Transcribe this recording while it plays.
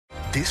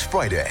This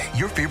Friday,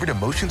 your favorite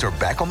emotions are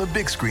back on the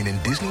big screen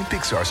in Disney and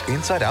Pixar's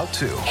Inside Out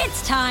 2.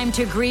 It's time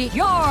to greet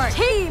your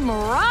Team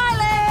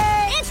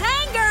Riley! It's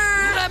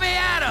anger! Let me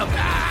at him!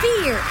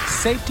 Fear!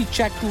 Safety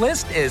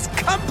checklist is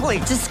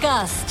complete!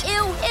 Disgust!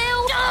 Ew!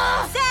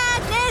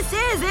 Sadness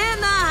is in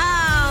the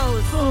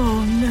house!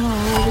 Oh, no.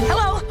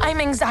 Hello, I'm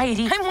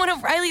anxiety. I'm one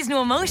of Riley's new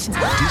emotions.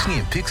 Disney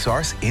and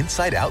Pixar's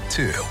Inside Out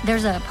 2.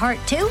 There's a part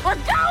 2? We're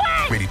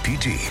going! Rated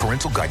PG.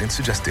 Parental guidance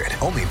suggested.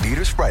 Only in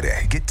theaters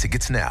Friday. Get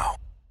tickets now.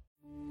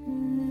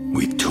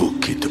 We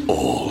took it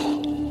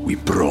all. We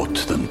brought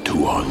them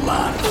to our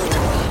land.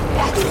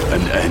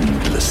 An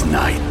endless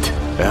night,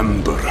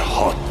 ember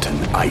hot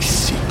and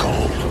icy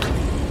cold.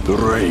 The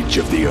rage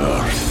of the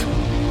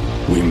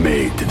earth. We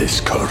made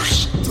this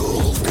curse.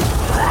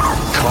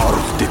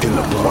 Carved it in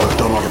the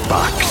blood on our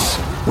backs.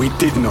 We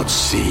did not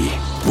see.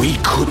 We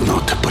could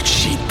not, but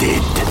she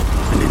did.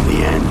 And in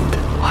the end...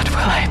 What will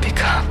I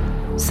become?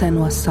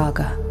 Senua's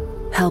Saga.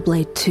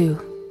 Hellblade 2.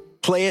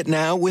 Play it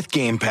now with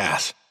Game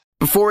Pass.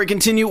 Before we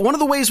continue, one of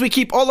the ways we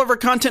keep all of our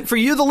content for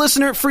you, the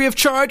listener, free of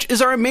charge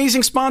is our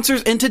amazing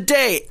sponsors, and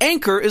today,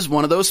 Anchor is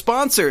one of those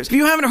sponsors. If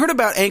you haven't heard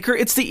about Anchor,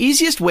 it's the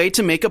easiest way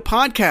to make a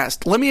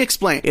podcast. Let me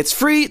explain. It's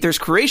free, there's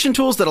creation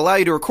tools that allow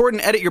you to record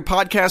and edit your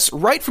podcasts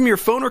right from your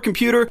phone or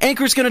computer.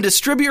 Anchor's going to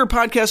distribute your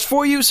podcast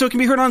for you so it can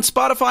be heard on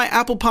Spotify,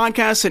 Apple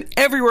Podcasts, and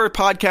everywhere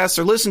podcasts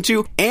are listened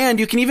to, and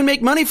you can even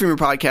make money from your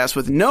podcast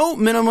with no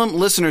minimum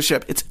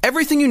listenership. It's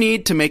everything you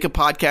need to make a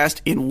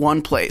podcast in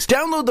one place.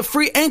 Download the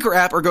free Anchor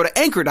app or go to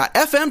anchor.fm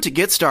to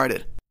get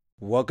started.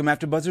 Welcome,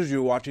 After Buzzers.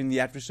 You're watching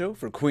the After Show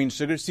for Queen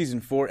Sugar Season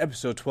 4,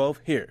 Episode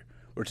 12 here,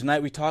 where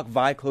tonight we talk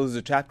Vi closes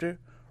a chapter,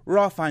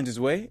 Raw finds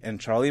his way,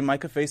 and Charlie and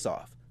Micah face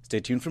off.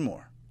 Stay tuned for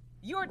more.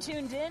 You're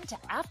tuned in to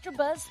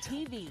AfterBuzz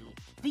TV,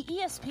 the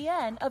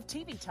ESPN of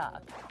TV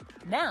talk.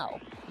 Now,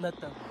 let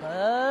the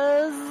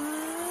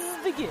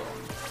buzz begin.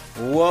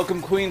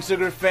 Welcome, Queen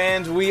Sugar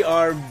fans. We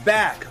are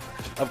back.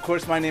 Of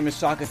course, my name is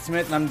Shaka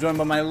Smith, and I'm joined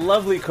by my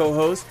lovely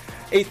co-host,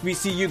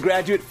 HBCU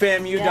graduate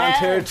FAMU,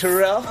 Dontera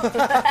Terrell.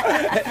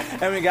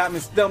 And we got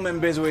Miss Thelma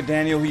and Bezaway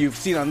Daniel, who you've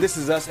seen on This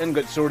Is Us and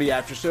Good Shorty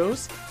after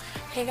shows.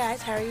 Hey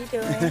guys, how are you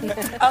doing?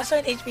 Also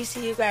an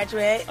HBCU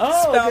graduate,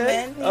 Oh,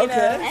 Spelman.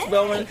 Okay.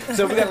 Spelman.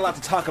 So we got a lot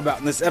to talk about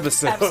in this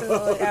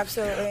episode.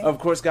 Absolutely. Of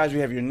course, guys, we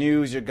have your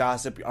news, your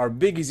gossip, our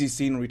Big Easy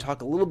scene where we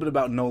talk a little bit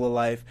about NOLA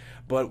life,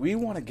 but we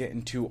want to get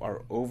into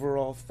our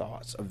overall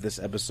thoughts of this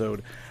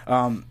episode.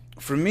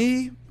 For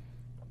me,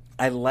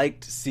 I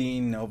liked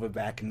seeing Nova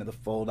back into the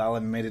fold. I'll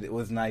admit it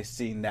was nice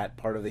seeing that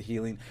part of the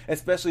healing,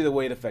 especially the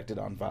way it affected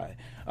on Vi.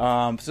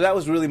 So that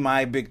was really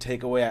my big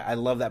takeaway. I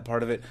love that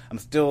part of it.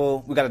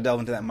 We got to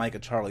delve into that Micah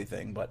Charlie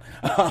thing, but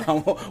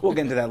we'll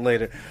get into that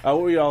later.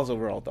 What were y'all's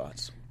overall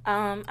thoughts?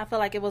 I feel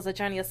like it was a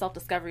journey of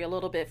self-discovery a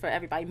little bit for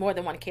everybody, more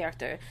than one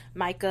character.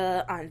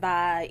 Micah, Aunt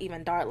Vi,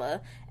 even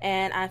Darla.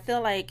 And I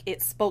feel like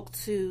it spoke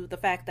to the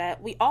fact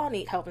that we all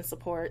need help and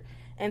support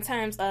in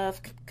terms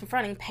of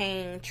confronting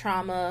pain,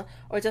 trauma,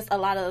 or just a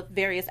lot of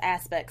various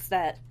aspects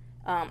that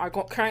are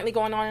currently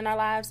going on in our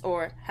lives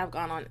or have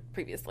gone on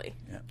previously.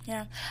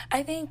 Yeah.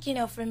 I think,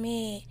 for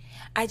me,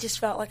 I just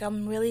felt like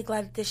I'm really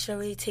glad that this show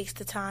really takes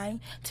the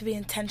time to be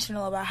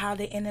intentional about how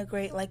they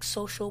integrate, like,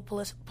 social,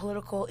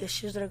 political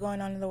issues that are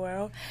going on in the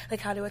world.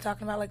 Like how they were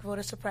talking about, like,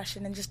 voter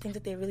suppression and just things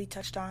that they really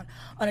touched on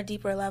a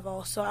deeper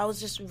level. So I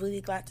was just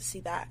really glad to see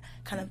that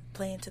kind of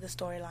play into the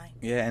storyline.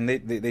 Yeah, and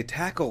they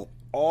tackle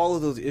all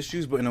of those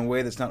issues, but in a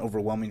way that's not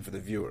overwhelming for the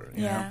viewer.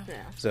 You know?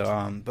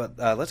 So, but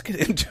let's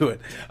get into it.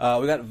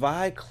 We got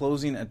Vi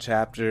closing a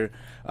chapter.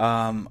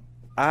 I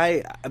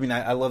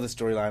love the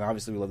storyline.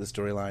 Obviously, we love the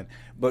storyline.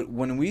 But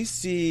when we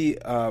see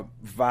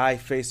Vi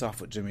face off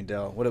with Jimmy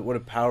Dell, what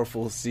a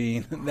powerful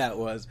scene that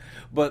was.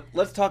 But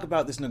let's talk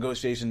about this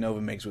negotiation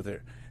Nova makes with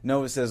her.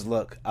 Nova says,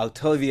 "Look, I'll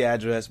tell you the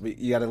address, but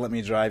you got to let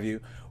me drive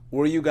you."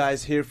 Were you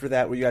guys here for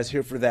that? Were you guys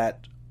here for that?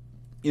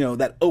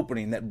 That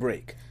opening, that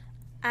break.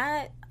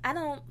 I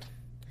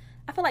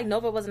feel like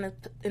Nova wasn't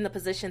in the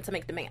position to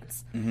make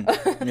demands.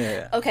 Mm-hmm.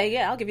 Yeah. Okay,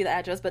 I'll give you the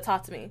address, but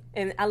talk to me.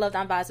 And I loved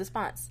Aunt Vi's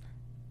response.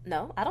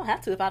 No, I don't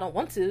have to if I don't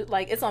want to.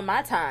 Like, it's on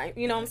my time.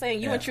 You know what I'm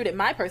saying? You intruded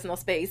my personal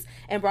space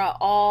and brought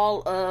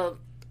all of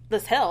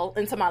this hell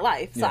into my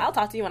life. So I'll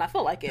talk to you when I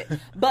feel like it.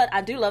 But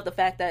I do love the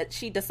fact that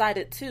she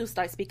decided to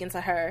start speaking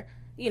to her,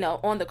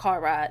 on the car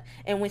ride.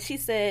 And when she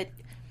said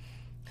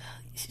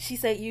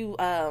you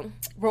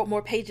wrote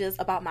more pages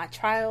about my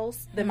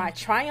trials than my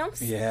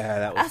triumphs. Yeah,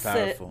 that was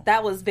powerful. Said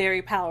that was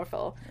very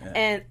powerful. Yeah.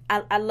 And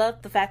I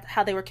love the fact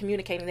how they were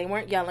communicating. They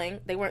weren't yelling.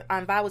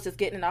 Aunt Vi was just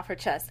getting it off her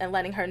chest and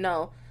letting her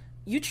know,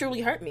 you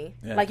truly hurt me.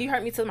 Yeah. Like, you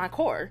hurt me to my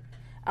core.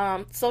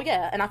 And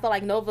I feel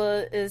like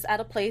Nova is at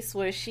a place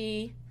where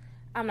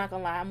I'm not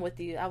gonna lie, I'm with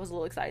you. I was a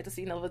little excited to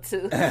see Nova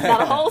too. Now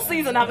the whole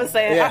season I've been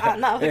saying,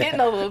 forget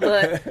Nova,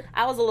 but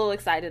I was a little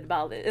excited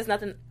about it. It's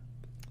nothing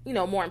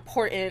more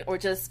important or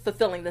just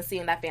fulfilling than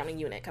seeing that family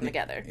unit come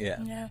together.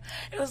 Yeah.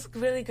 It was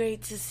really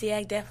great to see.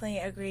 I definitely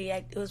agree.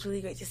 It was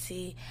really great to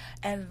see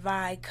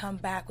Vi come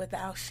back with the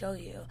I'll show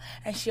you.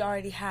 And she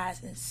already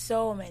has in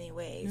so many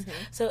ways.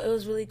 So it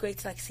was really great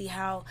to see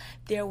how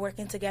they're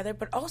working together.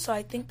 But also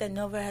I think that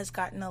Nova has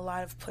gotten a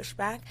lot of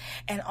pushback,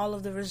 and all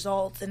of the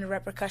results and the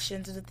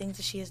repercussions of the things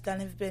that she has done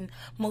have been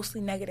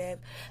mostly negative.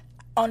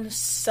 On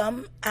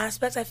some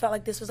aspects, I felt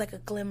like this was a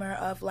glimmer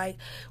of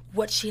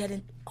what she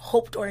had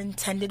hoped or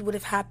intended would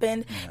have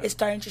happened is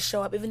starting to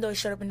show up, even though it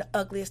showed up in the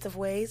ugliest of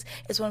ways.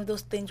 It's one of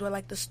those things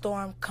where the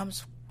storm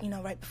comes,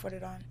 right before the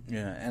dawn.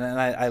 Yeah, and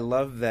I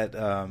love that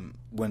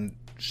when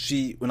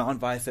Aunt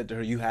Vi said to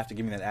her, "You have to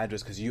give me that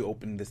address because you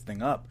opened this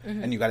thing up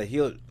and you got to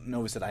heal it,"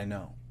 Nova said, "I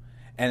know."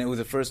 And it was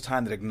the first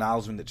time that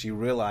acknowledgement that she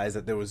realized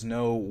that there was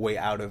no way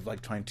out of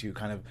trying to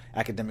kind of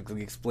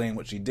academically explain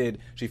what she did.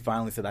 She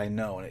finally said, "I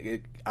know."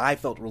 And I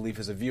felt relief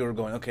as a viewer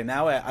going, okay,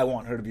 now I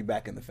want her to be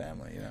back in the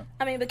family,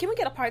 I mean, but can we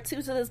get a part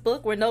 2 to this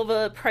book where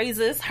Nova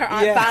praises her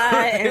Aunt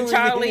Vi and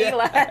Charlie?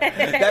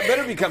 That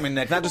better be coming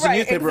next, not just a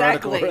newspaper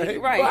article, right?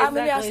 Well,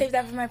 maybe I'll save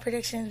that for my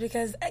predictions,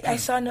 because I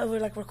saw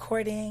Nova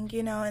recording,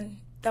 and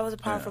that was a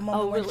powerful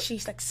moment when she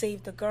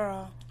saved the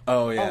girl.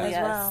 Oh yeah, as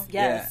well.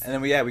 Yes. Yeah, and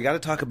then we got to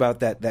talk about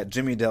that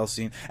Jimmy Dell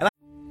scene.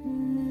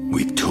 And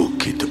we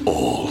took it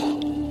all.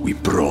 We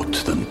brought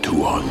them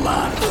to our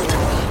land.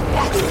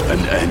 An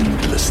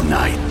endless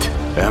night,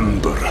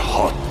 ember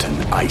hot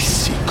and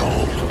icy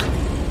cold.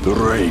 The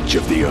rage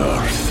of the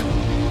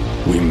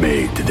earth. We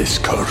made this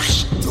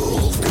curse.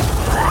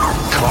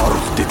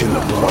 Carved it in the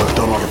blood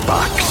on our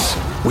backs.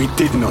 We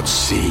did not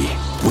see.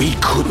 We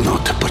could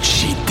not, but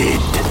she did.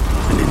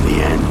 And in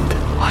the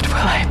end, what will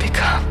I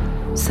become?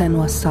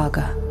 Senua's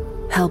Saga.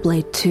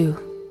 Hellblade 2.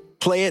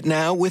 Play it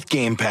now with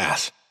Game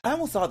Pass. I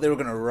almost thought they were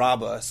going to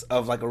rob us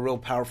of a real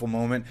powerful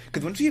moment,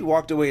 because when she had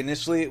walked away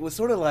initially, it was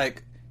sort of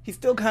he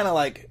still kind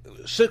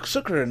of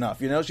shook her enough,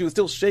 She was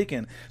still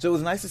shaken. So it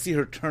was nice to see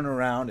her turn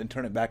around and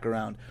turn it back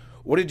around.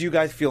 What did you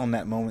guys feel in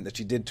that moment that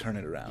she did turn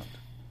it around?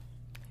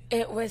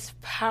 It was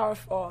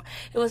powerful.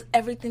 It was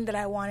everything that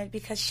I wanted,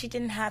 because she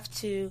didn't have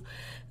to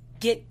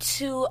get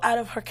too out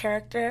of her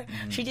character.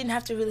 She didn't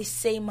have to really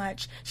say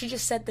much. She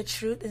just said the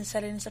truth and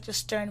said it in such a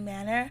stern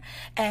manner,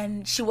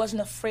 and she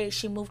wasn't afraid.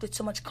 She moved with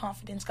so much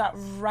confidence, got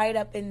right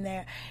up in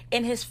there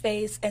in his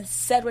face and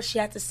said what she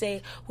had to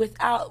say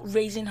without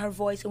raising her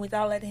voice and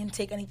without letting him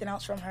take anything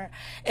else from her.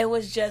 It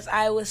was just,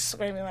 I was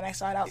screaming when I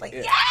saw it. I was like,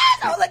 yes!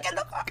 I was in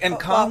the car. And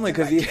calmly,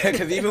 because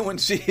even when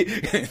she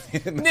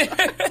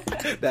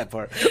that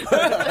part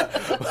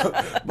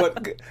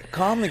but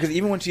calmly, because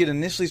even when she had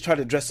initially tried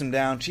to dress him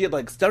down, she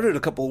had stuttered a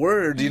couple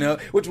words,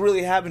 which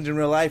really happens in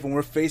real life when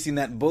we're facing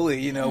that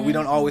bully. We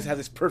don't always have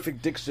this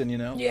perfect diction,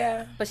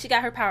 Yeah. But she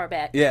got her power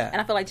back. Yeah.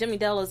 And I feel like Jimmy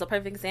Dell is a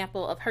perfect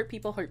example of hurt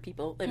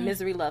people, and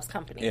misery loves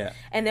company. Yeah.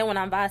 And then when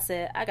Aunt Vi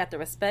said, "I got the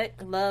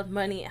respect, love,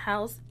 money, and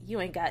house,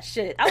 you ain't got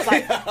shit," I was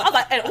like,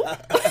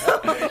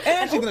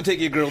 and she's gonna take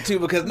your girl too,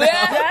 because now. But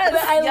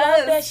I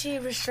love that she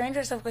restrained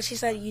herself, because she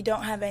said, "You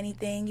don't have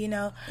anything, you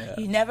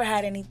never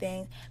had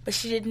anything," but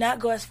she did not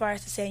go as far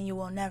as to saying you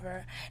will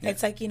never. Yeah.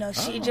 It's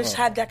she just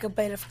had that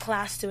bit of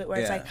class to it,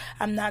 where it's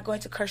I'm not going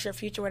to curse your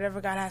future.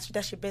 Whatever God has,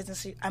 that's your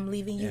business. I'm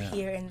leaving you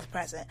here in the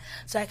present.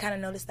 So I kind of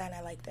noticed that, and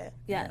I liked it.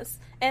 Yes.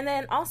 And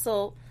then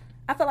also,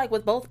 I feel like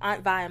with both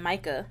Aunt Vi and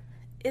Micah,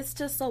 it's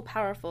just so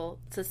powerful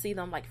to see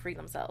them free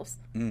themselves.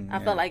 I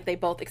felt like they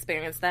both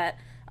experienced that.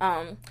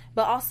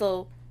 But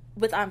also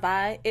with Aunt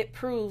Vi, it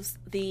proves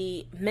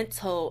the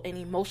mental and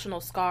emotional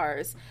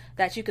scars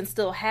that you can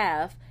still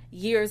have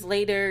years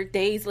later,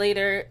 days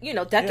later,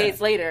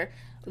 decades later,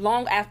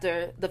 long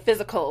after the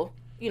physical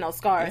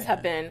scars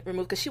have been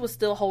removed, because she was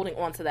still holding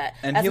on to that.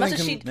 And as much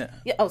as she...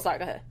 Oh, sorry,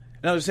 go ahead.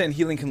 No, I was saying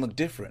healing can look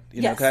different.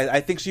 Yes. Cause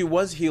I think she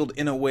was healed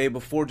in a way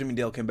before Jimmy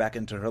Dale came back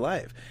into her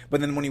life.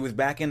 But then when he was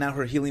back in, now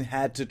her healing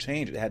had to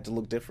change. It had to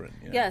look different.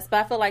 Yes,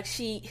 but I feel like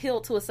she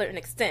healed to a certain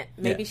extent.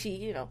 Maybe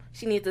she,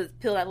 she needed to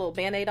peel that little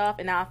Band-Aid off,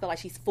 and now I feel like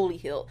she's fully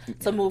healed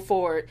to move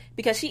forward.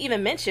 Because she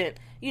even mentioned,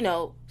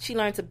 she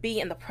learned to be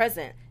in the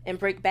present and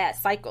break bad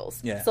cycles.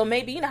 Yeah. So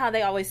maybe, how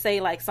they always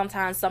say,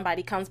 sometimes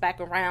somebody comes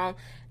back around,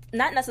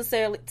 not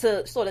necessarily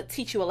to sort of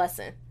teach you a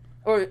lesson,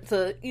 or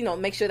to,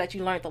 make sure that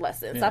you learned the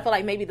lesson. So I feel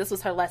like maybe this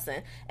was her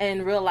lesson,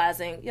 and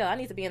realizing, I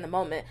need to be in the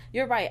moment.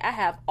 You're right. I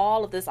have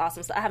all of this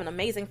awesome stuff. I have an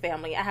amazing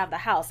family. I have the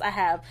house. I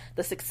have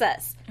the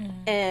success.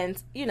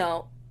 And,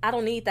 I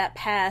don't need that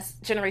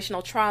past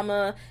generational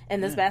trauma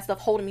and this bad stuff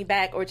holding me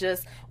back, or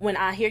just when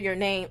I hear your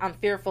name, I'm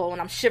fearful and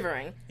I'm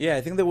shivering. Yeah,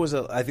 I think there was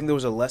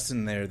a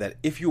lesson there that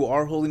if you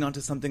are holding on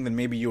to something, then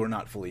maybe you are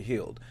not fully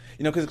healed.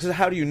 Because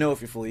how do you know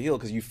if you're fully healed?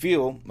 Because you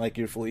feel like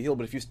you're fully healed,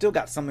 but if you still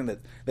got something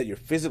that you're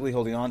physically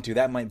holding on to,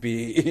 that might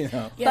be,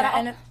 Yeah,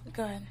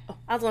 go ahead.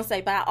 I was going to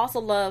say, but I also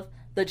love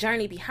the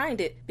journey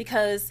behind it,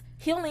 because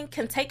healing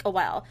can take a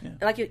while. Yeah.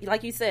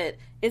 Like you said,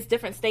 it's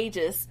different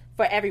stages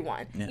for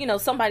everyone. Yeah.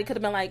 Somebody could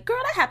have been like,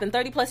 girl, that happened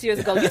 30 plus years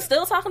ago. You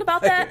still talking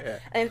about that? Yeah.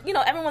 And,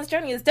 everyone's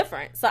journey is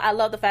different. So I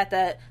love the fact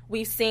that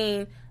we've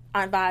seen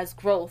Aunt Vi's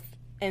growth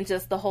and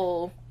just the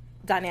whole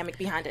dynamic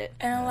behind it.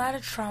 And a lot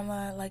of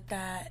trauma like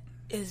that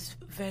is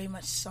very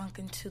much sunk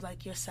into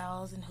like your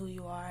cells and who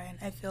you are. And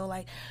I feel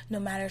like no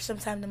matter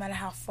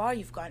how far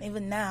you've gone,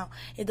 even now,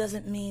 it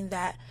doesn't mean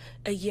that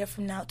a year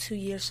from now, 2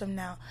 years from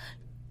now,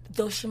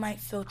 though she might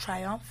feel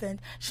triumphant,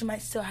 she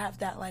might still have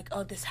that like,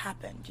 oh, this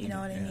happened. You know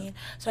what I mean?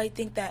 So I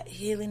think that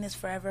healing is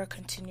forever a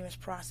continuous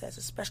process,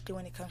 especially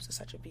when it comes to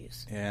such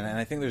abuse. Yeah, and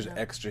I think there's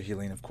extra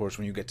healing, of course,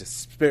 when you get to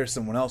spare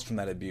someone else from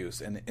that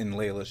abuse. And in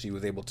Layla, she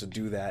was able to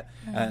do that.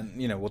 And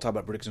we'll talk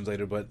about predictions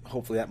later, but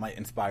hopefully that might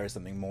inspire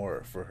something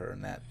more for her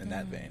in that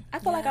vein. I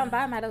feel like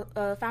Vi might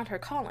have found her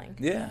calling.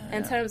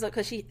 In terms of,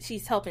 because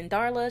she's helping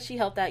Darla, she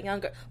helped that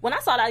young girl. When I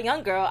saw that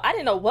young girl, I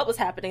didn't know what was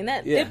happening.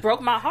 It broke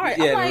my heart.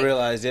 Yeah, I'm like, to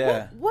realize,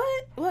 what?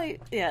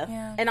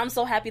 Yeah. And I'm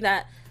so happy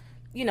that,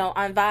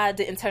 Aunt Vi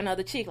didn't turn the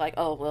other cheek, like,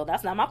 oh, well,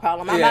 that's not my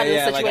problem. I'm not in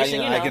this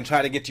situation, I can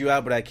try to get you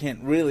out, but I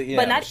can't really,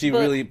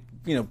 really,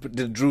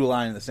 drew a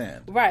line in the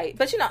sand. Right.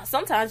 But,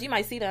 sometimes you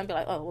might see them and be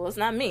like, oh, well, it's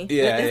not me.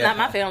 It's not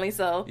my family,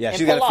 so. Yeah,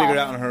 she's got to figure it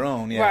out on her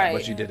own,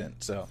 but she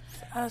didn't, so.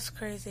 That's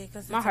crazy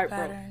because it's my heart a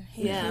pattern.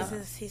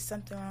 He's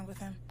something wrong with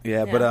him.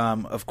 Yeah, but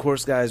of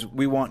course, guys,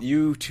 we want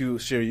you to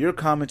share your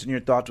comments and your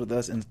thoughts with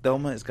us, and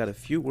Thelma has got a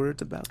few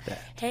words about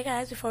that. Hey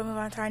guys, before we move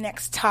on to our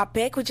next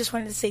topic, we just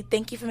wanted to say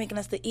thank you for making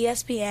us the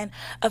ESPN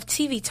of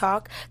TV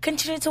Talk.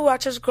 Continue to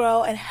watch us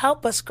grow and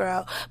help us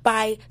grow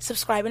by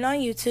subscribing on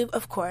YouTube,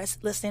 of course,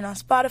 listening on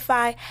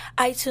Spotify,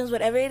 iTunes,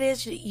 whatever it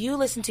is you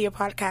listen to your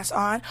podcast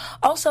on.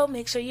 Also,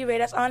 make sure you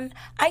rate us on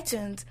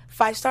iTunes.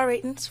 5-star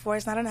ratings, 4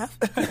 is not enough.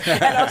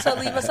 And also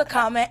leave us a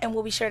comment and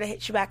we'll be sure to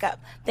hit you back up.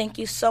 Thank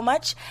you so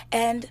much.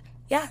 And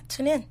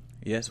tune in.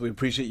 Yes, we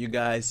appreciate you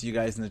guys. See you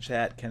guys in the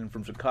chat. Ken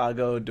from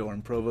Chicago,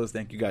 Doran Provost,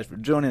 thank you guys for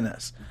joining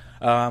us.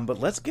 But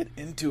let's get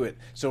into it.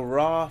 So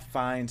Raw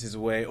finds his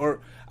way,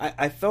 or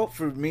I felt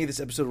for me this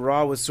episode,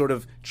 Raw was sort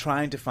of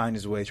trying to find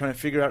his way, trying to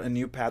figure out a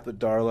new path with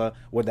Darla,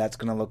 what that's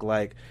going to look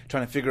like,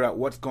 trying to figure out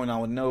what's going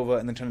on with Nova,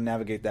 and then trying to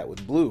navigate that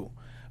with Blue.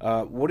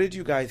 What did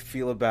you guys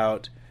feel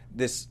about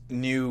this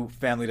new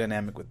family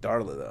dynamic with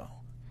Darla, though?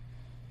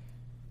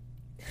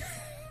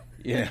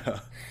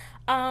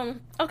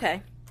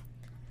 Okay.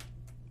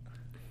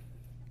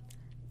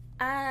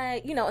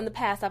 In the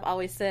past, I've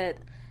always said,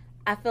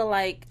 I feel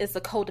like it's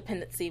a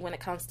codependency when it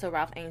comes to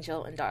Ralph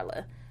Angel and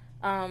Darla.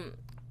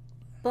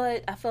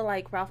 But I feel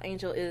like Ralph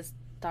Angel is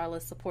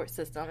Darla's support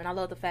system. And I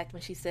love the fact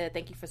when she said,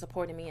 thank you for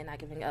supporting me and not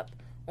giving up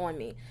on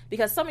me.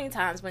 Because so many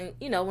times when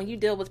you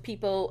deal with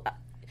people,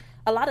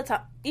 a lot of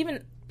times,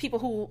 even people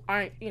who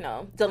aren't,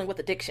 dealing with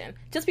addiction,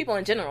 just people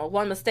in general,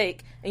 one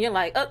mistake, and you're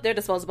like, oh, they're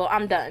disposable,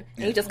 I'm done.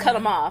 And you just cut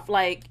them off.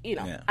 Like,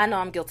 I know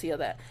I'm guilty of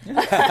that.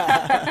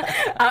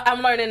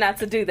 I'm learning not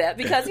to do that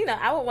because,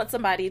 I would want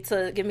somebody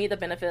to give me the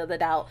benefit of the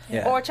doubt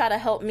or try to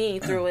help me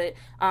through it.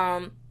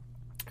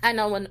 I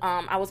know when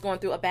I was going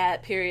through a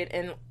bad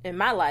period in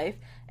my life,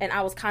 and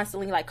I was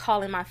constantly, like,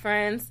 calling my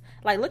friends.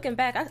 Like, looking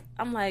back,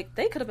 I'm like,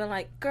 they could have been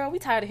like, girl, we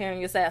tired of hearing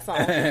your sad song.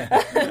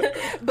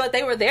 But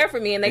they were there for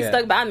me, and they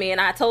stuck by me,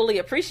 and I totally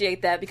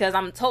appreciate that because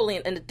I'm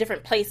totally in a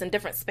different place and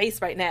different space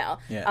right now.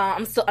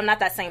 I'm not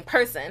that same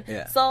person.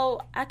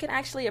 So I can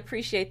actually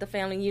appreciate the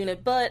family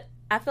unit, but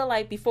I feel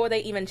like before they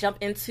even jump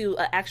into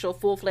an actual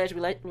full-fledged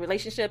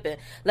relationship and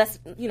let's,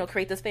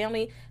 create this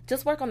family,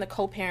 just work on the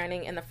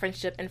co-parenting and the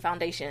friendship and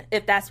foundation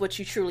if that's what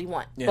you truly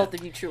want. Both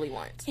of you truly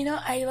want.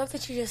 I love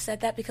that you just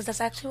said that because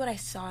that's actually what I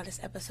saw this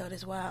episode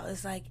as well.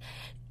 It's like,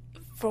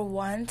 for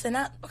once, and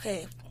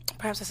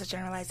perhaps that's a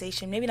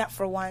generalization, maybe not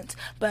for once,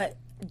 but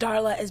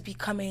Darla is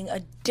becoming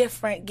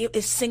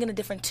is singing a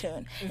different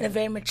tune in a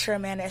very mature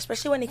manner,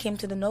 especially when it came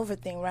to the Nova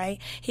thing, right?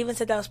 He even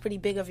said that was pretty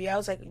big of you. I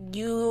was like,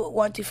 you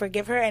want to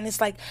forgive her? And it's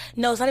like,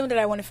 no, it's not even that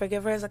I want to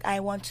forgive her. It's like,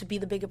 I want to be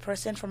the bigger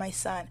person for my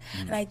son.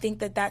 And I think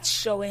that that's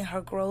showing her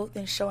growth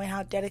and showing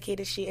how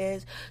dedicated she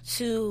is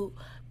to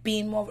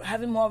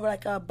having more of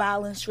like a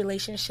balanced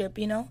relationship,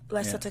 I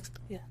was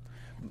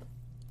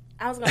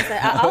going to say,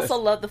 I also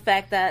love the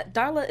fact that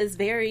Darla is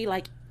very,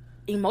 like,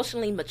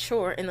 emotionally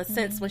mature in the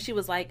sense when she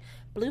was like,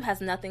 Blue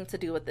has nothing to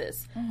do with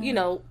this.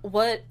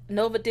 What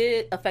Nova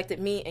did affected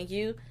me and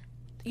you.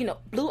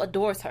 Blue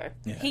adores her.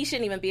 He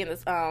shouldn't even be in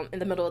this in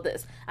the middle of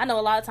this. I know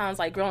a lot of times,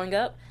 like, growing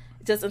up,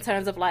 just in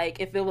terms of, like,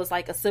 if it was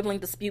like a sibling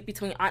dispute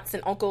between aunts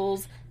and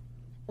uncles,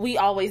 we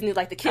always knew,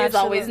 like, the kids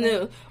always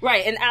knew.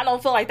 Right. And I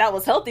don't feel like that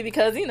was healthy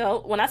because,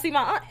 when I see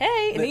my aunt,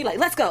 hey, and he like,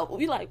 let's go.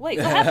 We like, wait,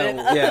 what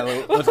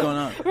happened? What's going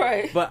on?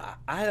 Right. But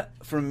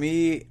for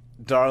me,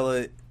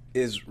 Darla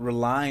is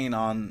relying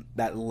on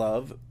that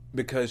love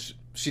because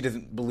she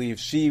doesn't believe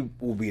she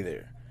will be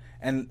there.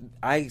 And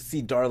I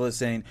see Darla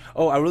saying,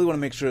 oh, I really want to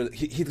make sure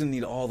he's going to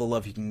need all the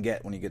love he can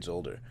get when he gets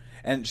older.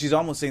 And she's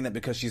almost saying that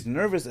because she's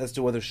nervous as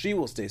to whether she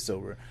will stay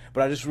sober.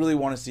 But I just really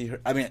want to see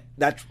her. I mean,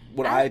 that's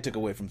what I took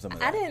away from some of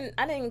that.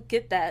 I didn't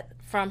get that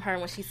from her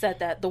when she said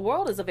that. The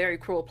world is a very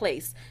cruel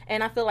place.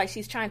 And I feel like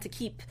she's trying to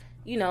keep,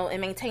 and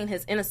maintain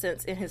his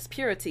innocence and his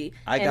purity.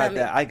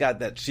 I got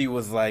that she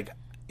was like,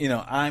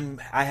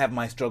 I have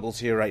my struggles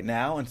here right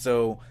now, and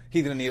so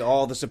he's gonna need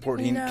all the support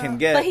he can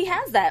get. But he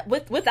has that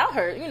without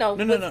her,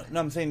 No.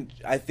 I'm saying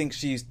I think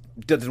she's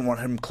doesn't want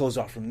him closed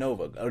off from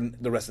Nova or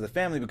the rest of the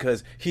family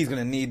because he's going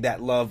to need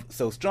that love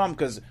so strong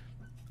because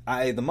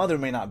the mother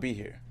may not be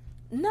here.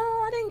 No,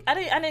 I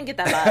didn't get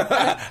that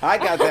vibe. I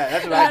got that.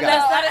 That's what I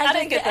got. I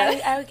didn't get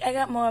that. I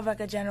got more of like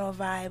a general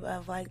vibe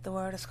of like the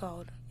world is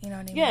cold. You know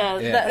what I mean? Yeah.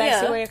 But I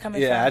see where you're coming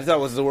from. Yeah, I thought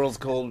it was the world's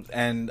cold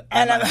and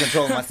I'm not in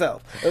control of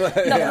myself.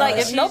 Like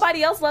if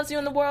nobody else loves you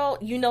in the world,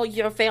 you know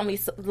your family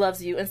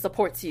loves you and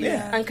supports you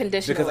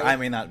unconditionally. Because I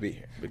may not be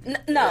here.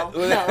 No.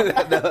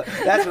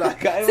 That's what I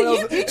got.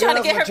 So you trying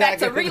to get her back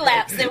to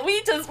relapse, and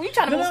we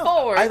trying to move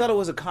forward. I thought it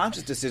was a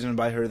conscious decision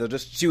by her, though.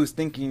 Just she was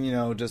thinking,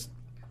 just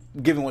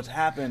given what's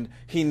happened,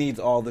 he needs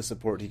all the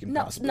support he can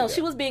possibly get.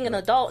 She was being an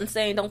adult and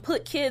saying, don't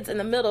put kids in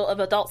the middle of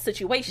adult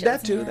situations.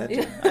 That too.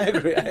 I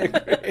agree.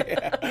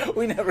 Yeah.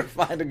 We never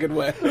find a good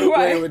way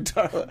with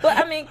Darla. But,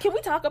 I mean, can we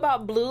talk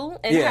about Blue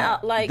and how,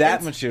 like...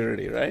 that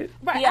maturity, right?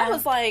 Right. Yeah. I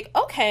was like,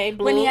 okay,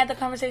 Blue. When he had the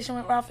conversation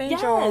with Ralph Angel.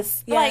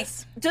 Yes. Like,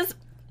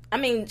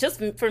 just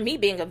for me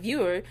being a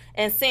viewer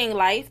and seeing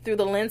life through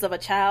the lens of a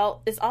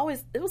child, it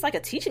was like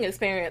a teaching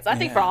experience. I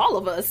think for all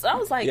of us. I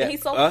was like,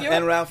 he's so pure.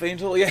 And Ralph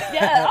Angel, Yeah,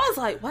 I was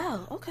like,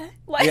 wow, okay.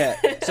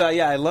 Like, So,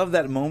 I love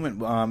that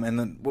moment. And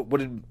then what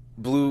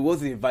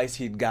was the advice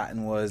he'd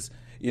gotten was,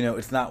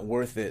 it's not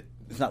worth it.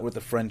 It's not worth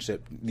the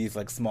friendship, these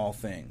like small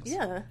things.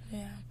 Yeah.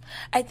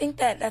 I think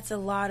that's a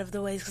lot of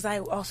the ways, because I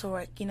also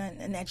work, in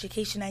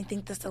education. I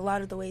think that's a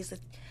lot of the ways that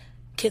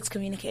kids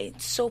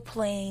communicate, so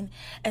plain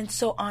and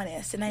so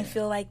honest, and I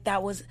feel like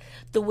that was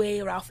the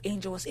way Ralph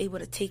Angel was able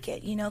to take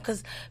it,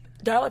 because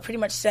Darla pretty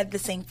much said the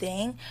same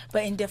thing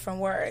but in different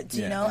words,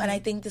 and I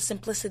think the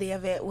simplicity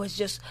of it was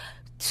just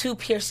too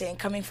piercing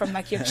coming from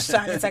like your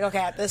son. It's like, okay,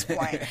 at this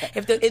point,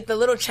 if the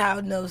little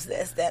child knows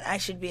this, then I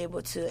should be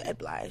able to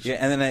oblige. Yeah,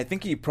 and then I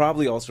think he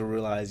probably also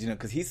realized,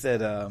 because he said,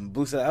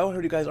 Blue said, I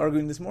heard you guys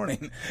arguing this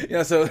morning.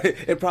 So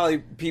it probably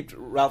peeped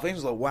Ralph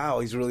Angel like, wow,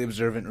 he's really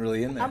observant,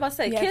 really in there. I'm about to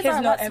say, kids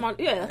are not smart.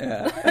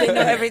 Yeah. They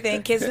know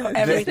everything. Kids know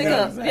everything.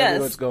 Yes.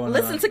 What's going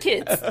Listen on. to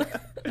kids.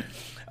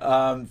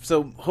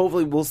 So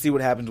hopefully we'll see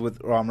what happens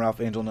with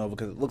Ralph Angel Nova,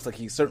 because it looks like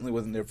he certainly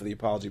wasn't there for the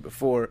apology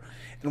before.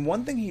 And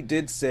one thing he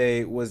did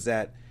say was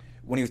that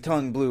when he was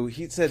telling Blue,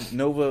 he said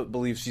Nova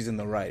believes she's in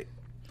the right.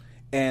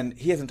 And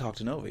he hasn't talked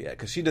to Nova yet,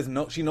 because she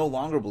no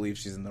longer believes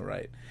she's in the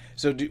right.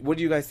 So what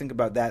do you guys think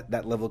about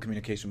that level of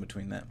communication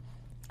between them?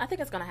 I think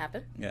it's going to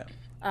happen. Yeah.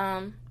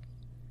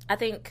 I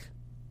think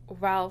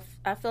Ralph,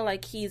 I feel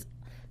like he's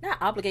not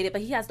obligated,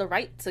 but he has the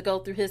right to go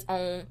through his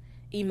own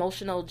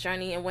emotional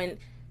journey, and when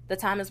the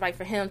time is right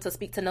for him to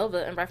speak to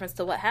Nova in reference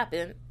to what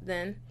happened,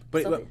 then...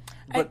 But go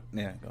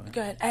ahead.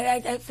 Go ahead.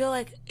 I feel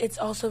like it's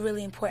also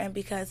really important,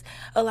 because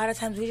a lot of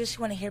times we just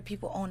want to hear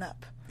people own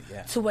up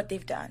to what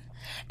they've done.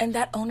 And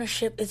that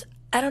ownership is,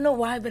 I don't know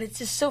why, but it's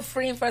just so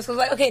freeing for us. Because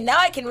like, okay, now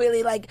I can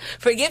really like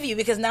forgive you,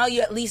 because now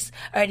you at least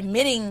are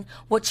admitting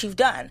what you've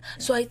done.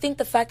 So I think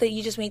the fact that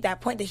you just made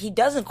that point that he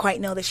doesn't quite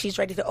know that she's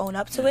ready to own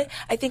up to it,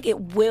 I think it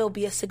will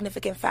be a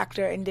significant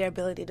factor in their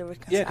ability to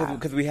reconcile. Yeah,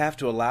 because we have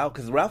to allow,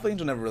 because Ralph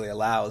Angel never really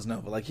allows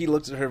Nova. Like, he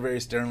looked at her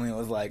very sternly and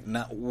was like,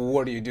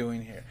 what are you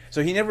doing here?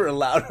 So he never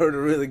allowed her to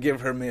really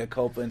give her mea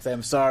culpa and say,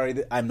 I'm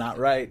sorry, I'm not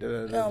right.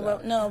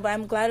 No, but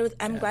I'm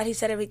glad he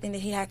said everything that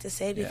he had to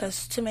say,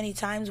 because too many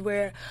times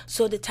we're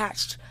so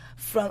detached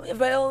from,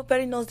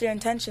 everybody knows their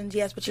intentions,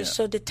 yes, but you're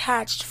so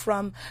detached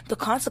from the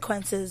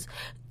consequences,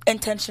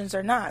 intentions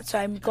or not. So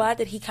I'm glad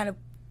that he kind of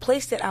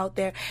placed it out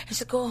there and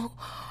said, "Oh,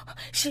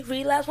 she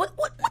relapsed.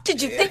 What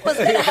did you think was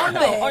going to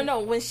happen?" Or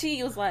no, when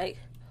she was like,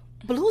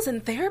 Blue's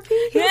in therapy?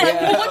 Yeah.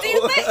 Like, well, what do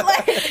you think?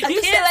 Like,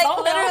 you said, like,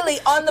 literally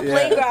on the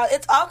playground.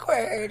 It's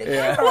awkward.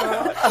 Yeah.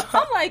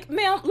 I'm like,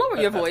 ma'am, lower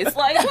your voice.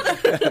 Like,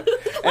 what's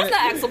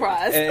that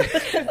surprise?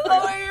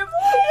 Lower your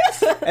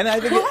voice. And I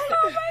think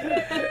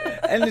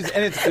and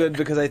it's good,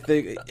 because I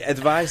think, as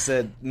Vi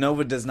said,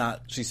 Nova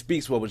she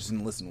speaks well, but she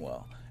doesn't listen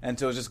well. And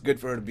so it's just good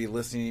for her to be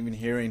listening, even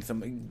hearing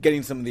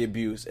getting some of the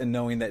abuse, and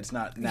knowing that it's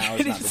not the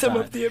some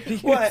time. Of the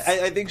abuse. Well,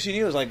 I think she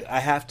knew, it was like, I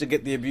have to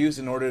get the abuse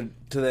in order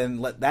to then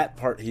let that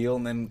part heal,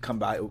 and then come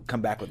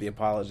back with the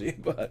apology.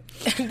 But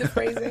the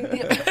phrasing.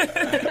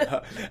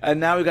 And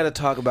now we got to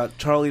talk about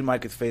Charlie and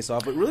Micah's face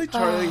off. But really,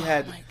 Charlie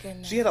had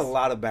a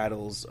lot of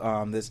battles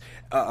this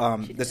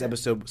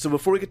episode. So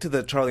before we get to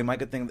the Charlie and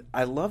Micah thing,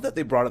 I love that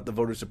they brought up the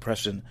voter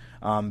suppression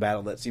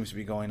battle that seems to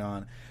be going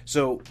on.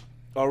 So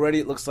already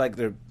it looks like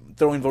they're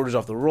throwing voters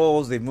off the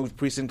rolls. They've moved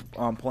precinct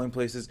polling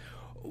places.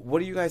 What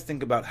do you guys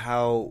think about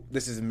how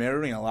this is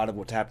mirroring a lot of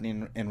what's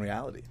happening in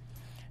reality?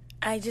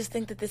 I just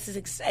think that this is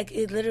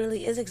it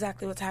literally is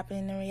exactly what's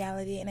happening in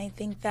reality, and I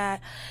think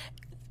that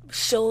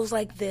shows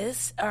like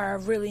this are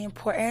really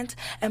important,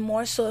 and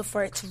more so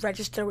for it to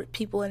register with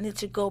people and it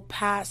to go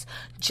past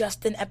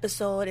just an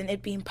episode and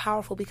it being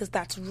powerful, because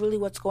that's really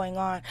what's going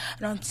on.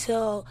 And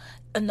until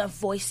enough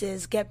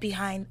voices get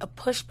behind a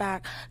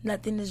pushback,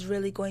 nothing is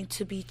really going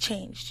to be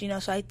changed,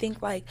 So I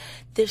think like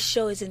this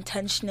show is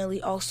intentionally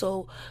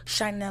also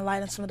shining a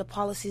light on some of the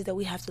policies that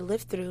we have to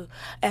live through,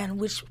 and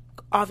which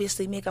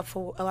obviously make up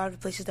for a lot of the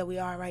places that we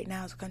are right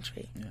now as a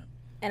country. Yeah.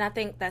 And I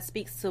think that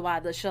speaks to why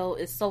the show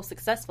is so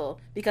successful,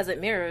 because it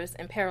mirrors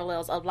and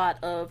parallels a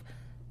lot of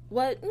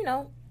what, you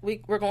know,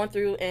 we're going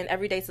through in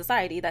everyday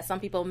society that some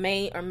people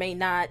may or may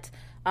not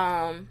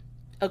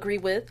agree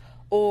with,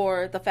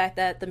 or the fact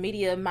that the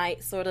media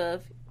might sort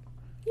of,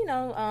 you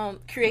know,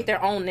 create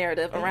their own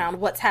narrative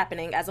around what's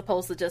happening, as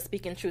opposed to just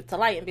speaking truth to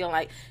light and being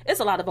like, it's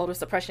a lot of voter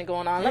suppression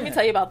going on. Let me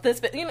tell you about this.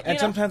 But, and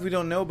sometimes we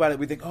don't know about it.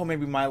 We think, oh,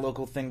 maybe my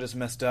local thing just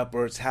messed up,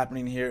 or it's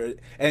happening here.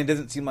 And it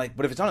doesn't seem like,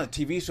 but if it's on a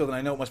TV show, then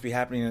I know it must be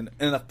happening in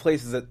enough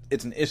places that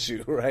it's an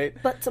issue, right?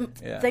 But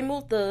they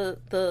moved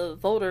the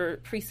voter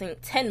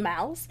precinct 10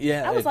 miles.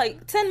 Yeah. I was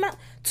like, 10 miles?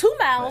 2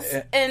 miles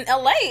in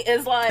LA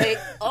is like,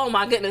 oh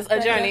my goodness, a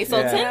journey. So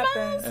 10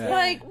 miles?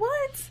 Like,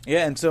 what?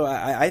 Yeah, and so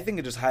I think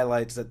it just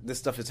highlights that this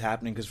stuff is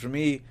happening, because for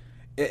me,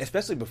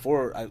 especially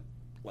before,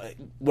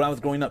 when I was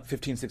growing up,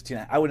 15,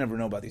 16, I would never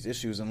know about these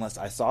issues unless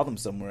I saw them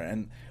somewhere,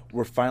 and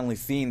we're finally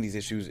seeing these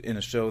issues in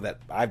a show that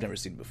I've never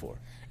seen before.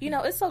 You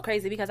know, it's so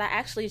crazy, because I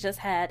actually just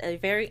had a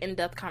very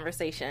in-depth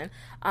conversation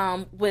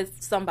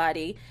with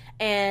somebody,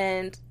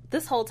 and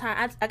this whole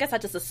time, I guess I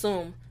just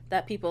assume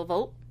that people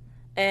vote.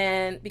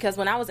 And because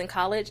when I was in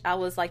college, I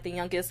was like the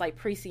youngest like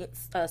precinct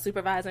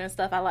supervisor and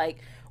stuff. I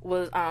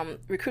was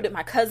recruited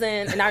my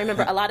cousin, and I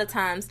remember a lot of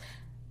times,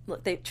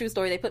 look, true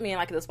story, they put me in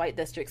like this white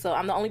district, so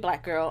I'm the only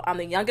black girl, I'm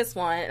the youngest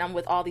one, and I'm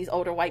with all these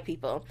older white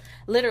people.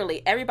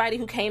 Literally everybody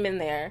who came in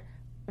there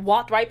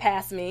walked right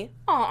past me.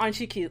 Oh, aren't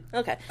you cute?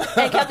 Okay.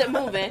 And kept it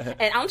moving.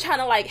 And I'm trying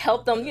to like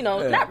help them, you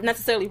know, not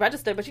necessarily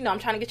register, but you know, I'm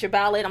trying to get your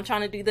ballot, I'm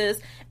trying to do this.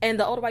 And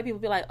the older white people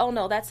be like, oh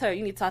no, that's her,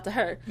 you need to talk to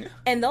her. Yeah.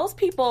 And those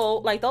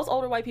people, like those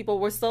older white people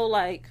were so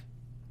like,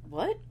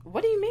 what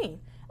do you mean?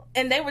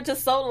 And they were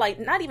just so like,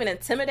 not even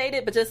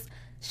intimidated, but just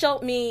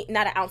showed me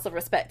not an ounce of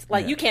respect.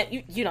 Like, you can't,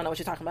 you don't know what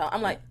you're talking about.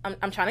 I'm like,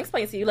 I'm trying to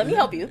explain to you. Let me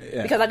help you,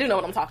 because I do know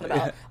what I'm talking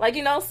about. Like,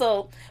 you know,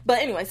 so, but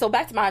anyway, so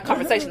back to my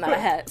conversation that I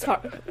had.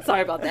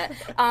 Sorry about that.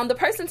 The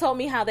person told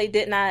me how they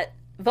did not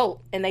vote,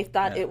 and they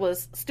thought it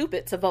was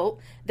stupid to vote.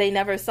 They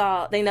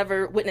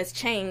never witnessed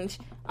change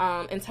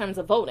in terms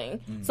of voting.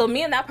 So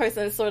me and that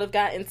person sort of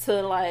got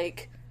into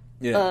like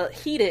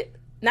heated,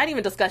 not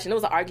even discussion, it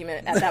was an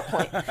argument at that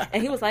point.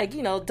 And he was like,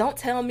 you know, don't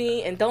tell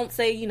me and don't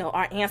say, you know,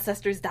 our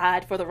ancestors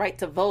died for the right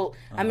to vote.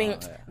 I mean,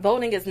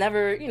 voting is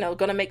never, you know,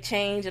 going to make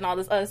change and all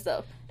this other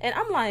stuff. And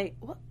I'm like,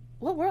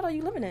 what world are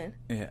you living in?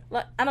 Yeah.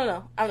 Like, I don't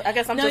know. I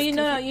guess I'm just...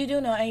 No, you do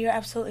know, and you're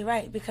absolutely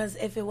right, because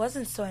if it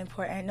wasn't so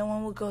important, no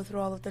one would go through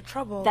all of the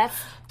trouble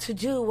to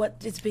do what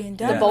is being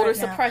done. The voter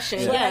suppression,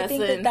 so I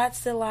think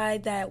that's the lie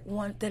that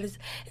is,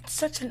 it's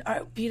such an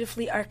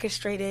beautifully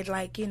orchestrated,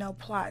 like, you know,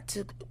 plot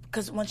to...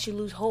 Because once you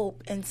lose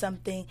hope in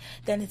something,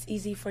 then it's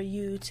easy for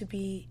you to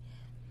be.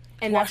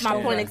 And that's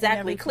my point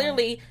exactly.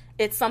 Clearly,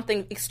 it's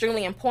something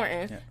extremely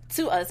important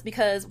to us,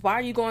 because why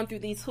are you going through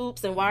these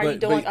hoops, and why are you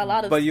doing a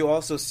lot of... But you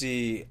also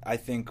see, I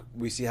think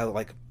we see how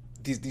like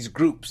these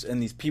groups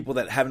and these people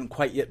that haven't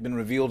quite yet been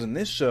revealed in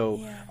this show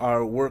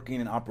are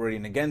working and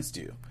operating against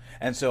you.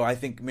 And so I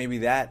think maybe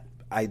that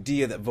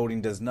idea that voting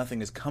does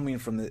nothing is coming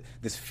from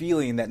this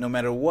feeling that no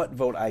matter what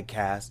vote I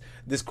cast,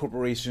 this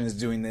corporation is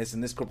doing this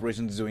and this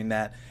corporation is doing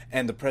that,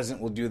 and the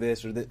president will do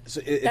this or this.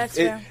 So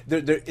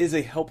there is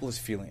a helpless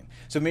feeling.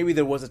 So maybe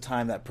there was a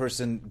time that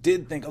person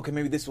did think, okay,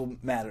 maybe this will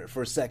matter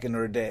for a second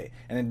or a day,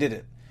 and it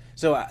didn't.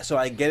 So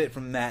I get it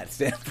from that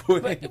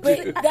standpoint.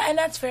 And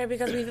that's fair,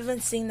 because we've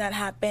even seen that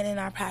happen in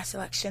our past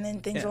election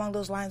and things along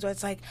those lines, where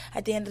it's like,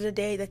 at the end of the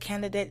day, the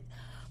candidate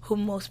who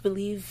most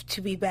believe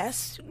to be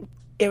best,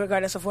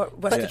 irregardless of what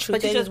the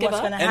truth is, what's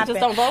going to happen.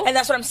 And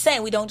that's what I'm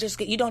saying. You don't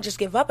just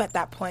give up at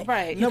that point.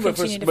 Right.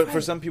 But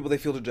for some people, they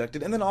feel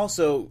dejected. And then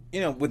also,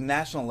 you know, with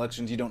national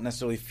elections, you don't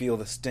necessarily feel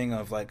the sting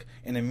of like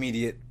an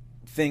immediate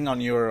thing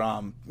on your,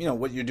 you know,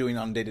 what you're doing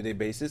on a day-to-day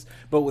basis.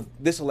 But with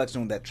this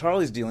election that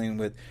Charlie's dealing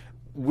with,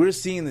 we're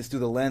seeing this through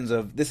the lens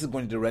of this is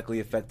going to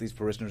directly affect these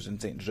parishioners in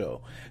St.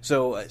 Joe.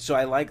 So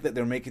I like that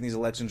they're making these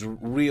elections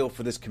real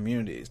for this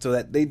community, so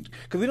that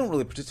because we don't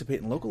really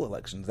participate in local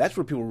elections. That's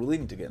where people really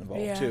need to get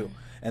involved too.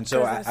 And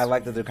so I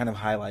like that they're kind of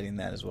highlighting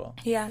that as well.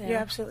 Yeah, you're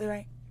absolutely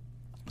right.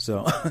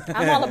 So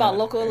I'm all about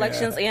local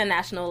elections and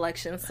national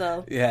elections.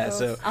 So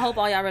so I hope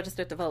all y'all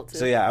registered to vote too.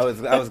 So I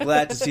was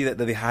glad to see that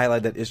they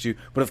highlight that issue.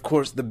 But of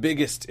course, the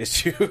biggest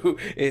issue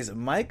is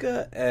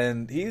Micah,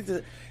 and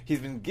he's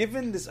been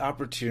given this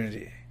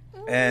opportunity,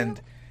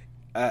 and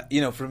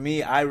you know, for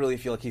me, I really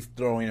feel like he's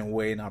throwing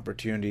away an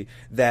opportunity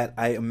that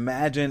I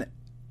imagine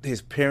his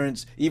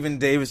parents, even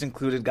Davis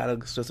included,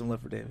 gotta show some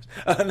love for Davis.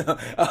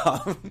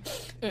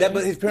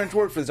 But his parents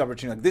worked for this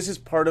opportunity. Like, this is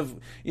part of,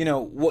 you know,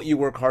 what you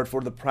work hard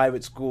for, the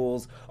private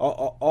schools,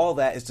 all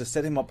that is to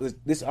set him up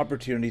with this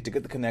opportunity to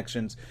get the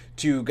connections,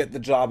 to get the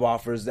job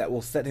offers that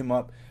will set him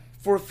up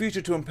for a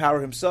future to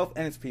empower himself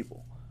and his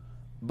people.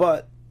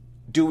 But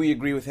do we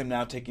agree with him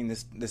now taking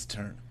this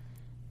turn?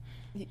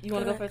 You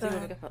want to go first? You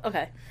want to go first?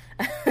 Okay.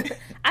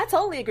 I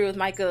totally agree with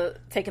Micah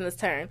taking this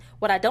turn.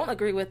 What I don't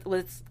agree with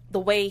was the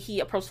way he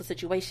approached the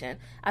situation.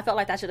 I felt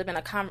like that should have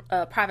been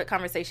a private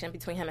conversation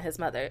between him and his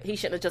mother. He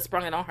shouldn't have just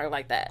sprung it on her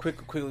like that.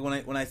 Quickly,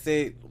 when I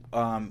say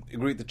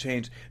agree with the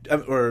change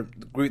or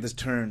agree with this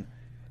turn,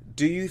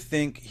 do you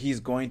think he's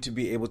going to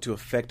be able to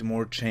affect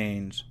more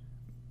change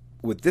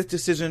with this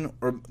decision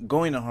or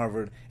going to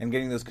Harvard and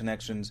getting those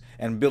connections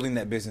and building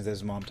that business as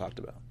his mom talked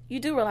about? You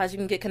do realize you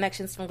can get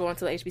connections from going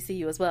to a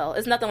HBCU as well.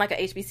 It's nothing like a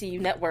HBCU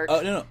network.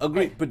 No,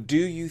 agree. But do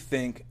you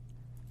think,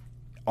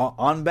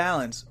 on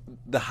balance,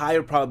 the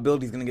higher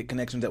probability he's going to get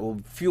connections that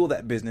will fuel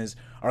that business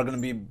are going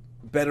to be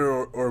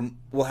better or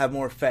will have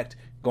more effect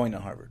going to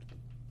Harvard?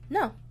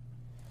 No.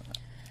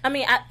 I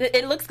mean,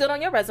 it looks good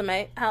on your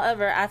resume.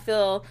 However, I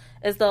feel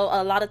as though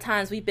a lot of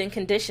times we've been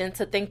conditioned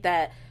to think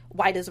that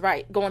white is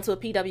right. Going to a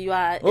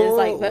PWI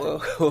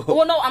is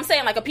well, no, I'm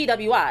saying like a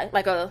PWI,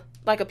 like a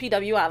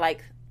PWI,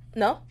 like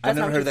no. I've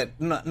never heard that.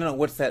 No.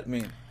 What's that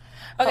mean?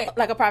 Okay,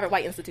 like a private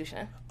white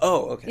institution.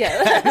 Oh, okay.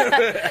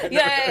 Yeah.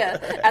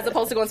 yeah. As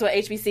opposed to going to an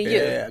HBCU.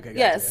 Yeah. Okay.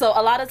 Gotcha. So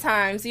a lot of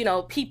times,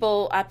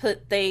 people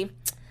they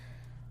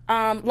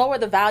lower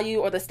the value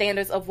or the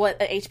standards of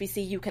what an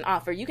HBCU can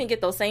offer. You can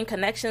get those same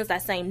connections,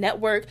 that same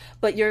network,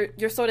 but you're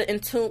sort of in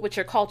tune with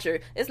your culture.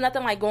 It's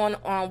nothing like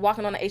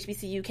walking on an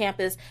HBCU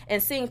campus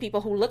and seeing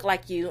people who look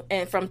like you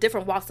and from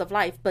different walks of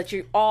life, but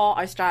you all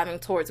are striving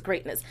towards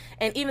greatness.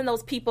 And even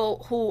those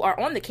people who are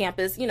on the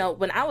campus,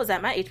 when I was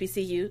at my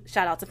HBCU,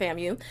 shout out to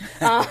FAMU,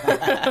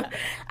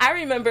 I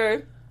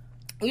remember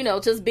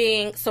just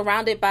being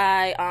surrounded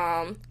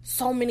by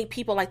so many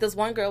people. Like this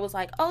one girl was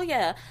like, oh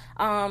yeah,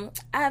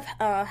 I've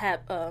had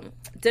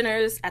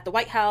dinners at the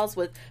White House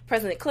with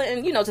President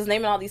Clinton, just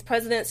naming all these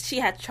presidents. She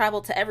had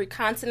traveled to every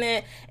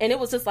continent, and it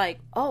was just like,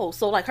 oh,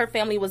 so like her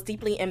family was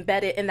deeply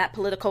embedded in that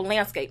political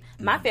landscape.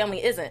 My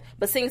family isn't,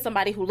 but seeing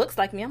somebody who looks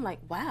like me, I'm like,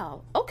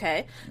 wow,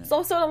 okay. Yeah. So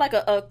it's sort of like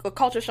a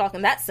culture shock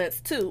in that sense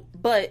too,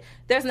 but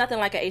there's nothing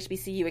like an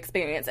HBCU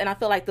experience. And I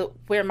feel like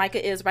where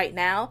Micah is right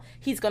now,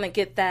 he's going to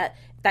get that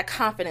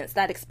confidence,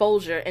 that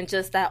exposure, and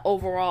just that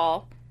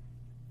overall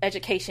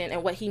education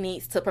and what he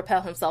needs to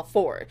propel himself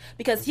forward.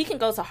 Because he can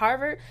go to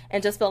Harvard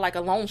and just feel like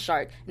a loan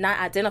shark, not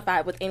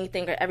identified with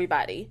anything or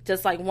everybody.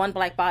 Just like one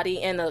black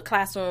body in a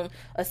classroom,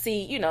 a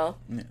sea,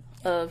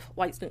 of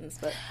white students.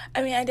 But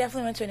I mean, I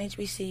definitely went to an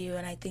HBCU,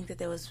 and I think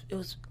that it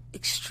was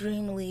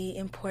extremely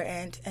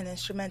important and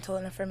instrumental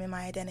in affirming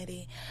my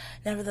identity.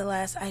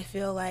 Nevertheless, I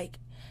feel like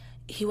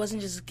he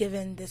wasn't just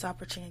given this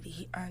opportunity,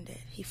 he earned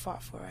it. He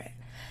fought for it.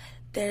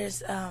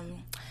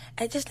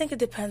 I just think it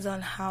depends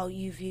on how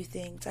you view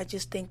things. I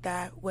just think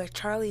that where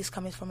Charlie is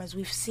coming from, as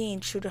we've seen,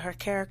 true to her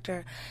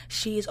character,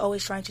 she is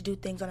always trying to do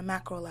things on a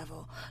macro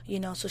level,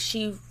 so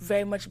she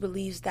very much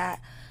believes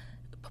that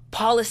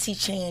policy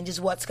change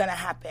is what's going to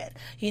happen,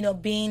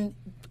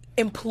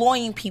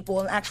 employing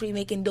people and actually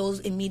making those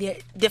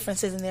immediate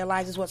differences in their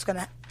lives is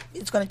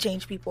it's going to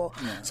change people.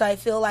 Yeah. So I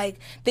feel like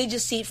they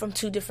just see it from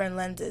two different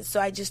lenses. So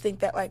I just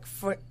think that like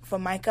for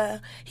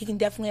Micah, he can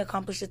definitely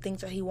accomplish the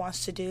things that he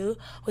wants to do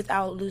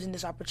without losing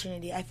this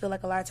opportunity. I feel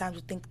like a lot of times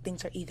we think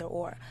things are either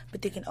or,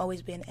 but they can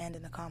always be an and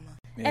and a comma.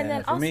 Yeah, and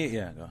then for also, me,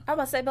 yeah, go. I was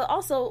about to say, but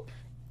also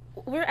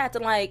we're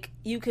acting like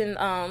you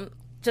can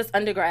just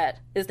undergrad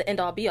is the end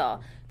all be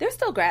all. There's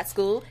still grad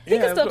school. He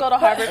can still go to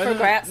Harvard for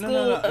grad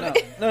school.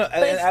 No,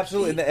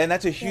 absolutely, and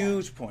that's a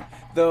huge point.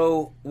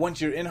 Though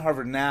once you're in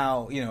Harvard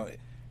now,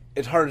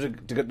 it's harder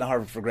to get to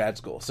Harvard for grad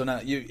school. So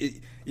now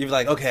you're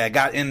like, okay, I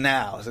got in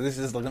now. So this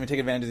is let me take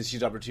advantage of this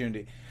huge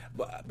opportunity.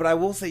 But I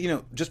will say,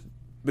 just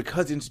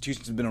because the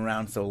institutions have been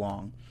around so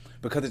long,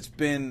 because it's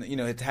been,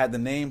 it's had the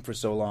name for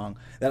so long,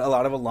 that a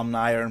lot of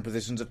alumni are in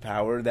positions of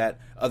power that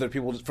other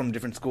people from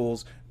different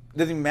schools, it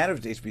doesn't even matter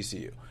if it's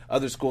HBCU,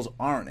 other schools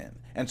aren't in.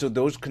 And so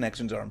those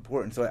connections are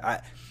important. So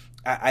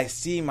I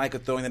see Micah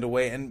throwing that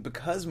away. And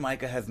because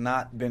Micah has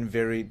not been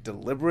very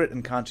deliberate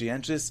and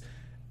conscientious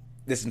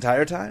this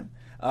entire time,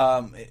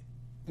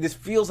 this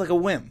feels like a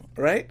whim,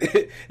 right?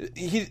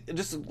 He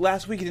just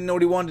last week he didn't know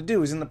what he wanted to do.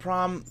 He's in the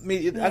prom. I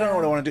don't know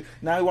what I want to do.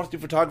 Now he wants to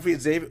do photography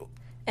at Xavier.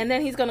 And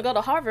then he's going to go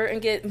to Harvard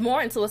and get more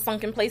into a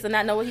sunken place and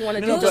not know what he want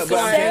to do.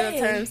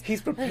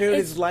 He's prepared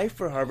his life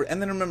for Harvard.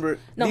 And then remember...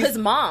 his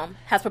mom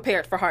has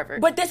prepared for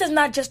Harvard. But this is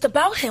not just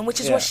about him,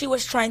 which is what she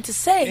was trying to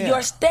say. Yeah. You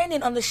are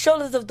standing on the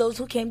shoulders of those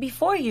who came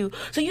before you.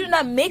 So you did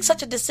not make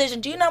such a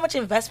decision. Do you know how much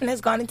investment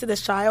has gone into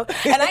this child?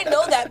 And I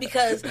know that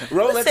because...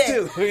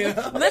 Listen.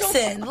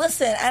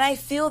 And I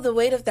feel the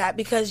weight of that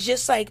because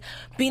just like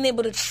being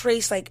able to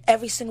trace like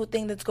every single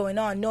thing that's going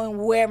on, knowing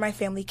where my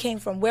family came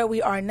from, where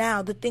we are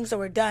now, the things that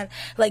were done...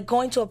 Like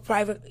going to a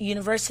private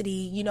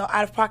university,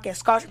 out of pocket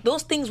scholarship,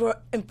 those things were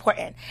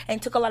important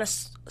and took a lot of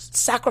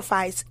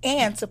sacrifice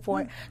and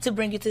support to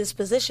bring you to this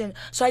position.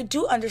 So I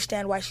do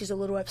understand why she's a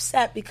little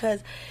upset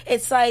because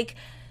it's like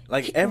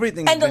Like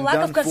everything, and the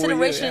lack of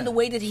consideration in the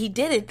way that he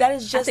did it. That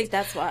is just. I think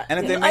that's why. And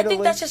if they made I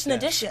think a that's list, just an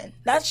addition.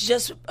 That's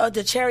just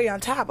the cherry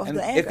on top of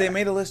the anchor. If they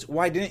made a list,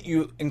 why didn't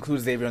you include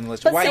Xavier on the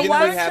list? But Why so didn't why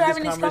we aren't you have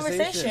having this these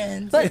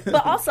conversation? conversations?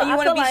 But also, you I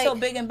want to feel be like so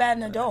big and bad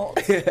an adult.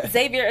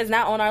 Xavier is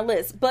not on our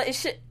list, but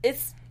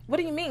it's. What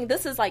do you mean?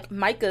 This is like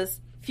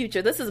Micah's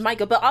future. This is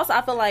Micah, but also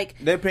I feel like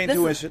they're paying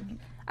tuition.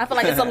 I feel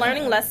like it's a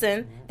learning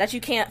lesson that you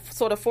can't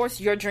sort of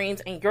force your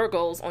dreams and your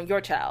goals on your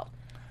child.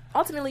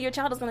 Ultimately, your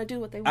child is going to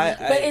do what they want.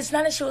 But it's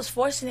not that she was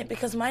forcing it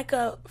because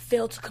Micah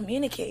failed to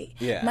communicate.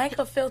 Yeah.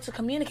 Micah failed to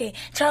communicate.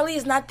 Charlie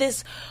is not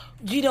this,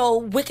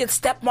 wicked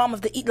stepmom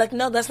of the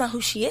no, that's not who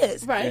she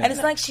is. Right. And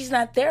it's like she's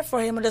not there for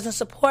him or doesn't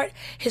support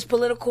his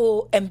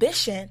political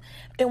ambition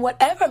in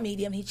whatever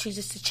medium he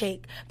chooses to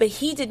take. But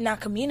he did not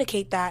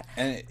communicate that.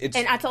 And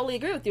I totally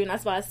agree with you, and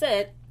that's why I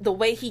said the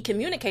way he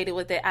communicated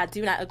with it, I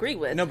do not agree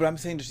with. No, but I'm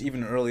saying just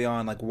even early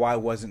on, like, why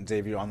wasn't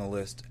Xavier on the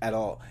list at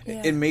all?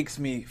 Yeah. It makes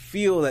me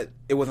feel that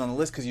it wasn't on the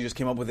list because you just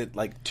came up with it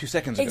like 2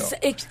 seconds ago.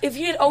 If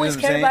you had always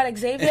cared about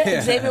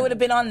Xavier, Xavier would have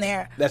been on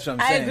there. That's what I'm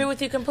saying. I agree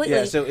with you completely.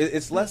 Yeah, so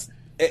it's less.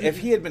 If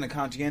he had been a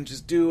conscientious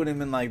dude and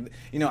been like,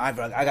 I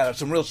got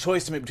some real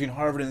choice to make between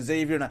Harvard and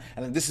Xavier,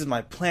 and this is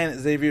my plan at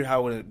Xavier, how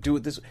I would do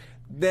it this way,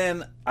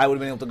 then I would have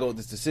been able to go with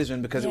this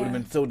decision because it would have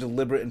been so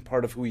deliberate and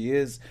part of who he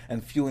is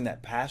and fueling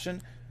that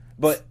passion.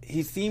 But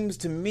he seems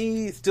to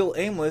me still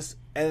aimless,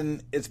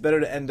 and it's better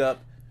to end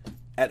up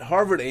at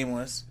Harvard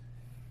aimless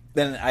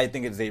than I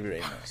think at Xavier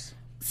aimless.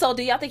 So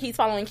do y'all think he's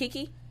following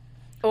Kiki?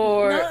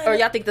 Or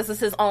y'all think this is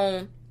his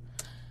own?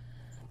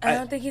 I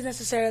don't think he's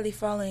necessarily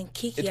following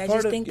Kiki. I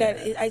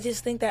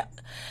just think that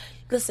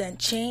listen,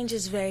 change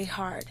is very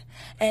hard,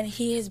 and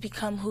he has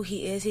become who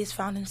he is. He's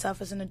found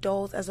himself as an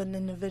adult, as an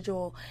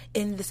individual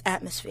in this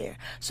atmosphere.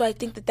 So I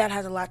think that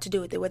has a lot to do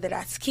with it, whether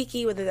that's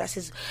Kiki, whether that's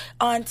his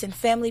aunts and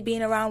family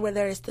being around,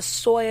 whether it's the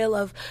soil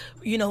of,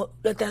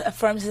 that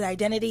affirms his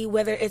identity,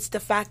 whether it's the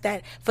fact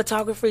that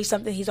photography is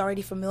something he's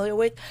already familiar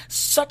with.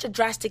 Such a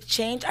drastic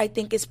change, I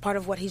think, is part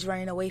of what he's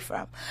running away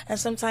from. And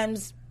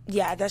sometimes,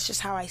 that's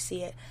just how I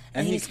see it.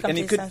 And he's come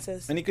to his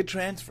senses. And he could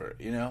transfer,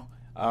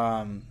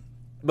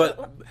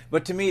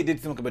 But to me, it did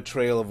feel like a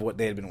betrayal of what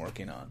they had been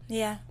working on.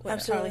 Yeah,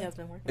 absolutely. Charlie has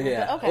been working on.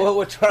 Yeah. Okay. Well,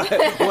 let's not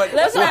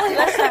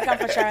come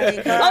for Charlie.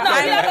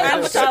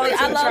 I'm Charlie.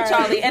 I love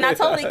Charlie, and I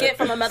totally get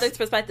from a mother's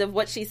perspective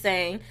what she's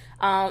saying,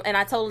 and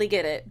I totally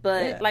get it.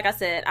 But like I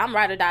said, I'm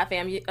ride or die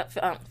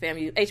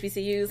FAMU,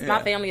 HBCUs.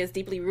 My family is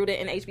deeply rooted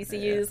in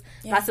HBCUs.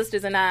 My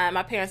sisters and I,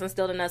 my parents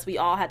instilled in us, we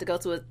all had to go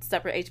to a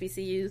separate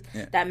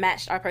HBCUs that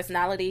matched our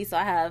personality. So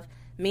I have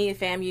me,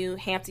 FAMU,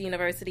 Hampton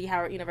University,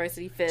 Howard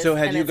University, Fisk. So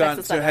had you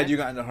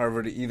gotten to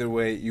Harvard either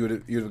way, you would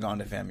have gone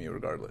to FAMU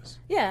regardless.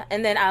 Yeah,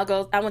 and then I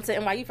went to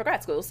NYU for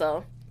grad school.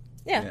 So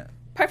yeah.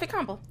 Perfect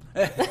combo.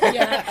 Got the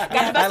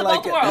best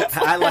of both worlds.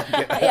 I like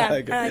it. I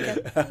like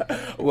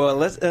it. Well,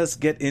 let's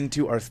get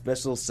into our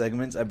special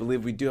segments. I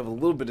believe we do have a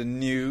little bit of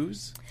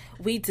news.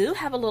 We do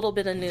have a little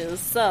bit of news.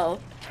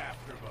 So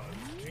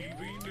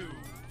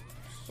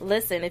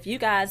listen, if you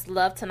guys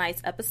love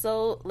tonight's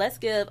episode, let's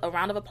give a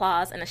round of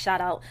applause and a shout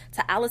out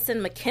to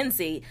Allison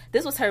McKenzie.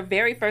 This was her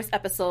very first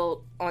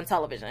episode on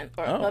television,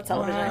 nice.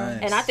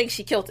 And I think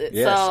she killed it.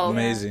 Yes, so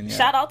amazing. Yeah.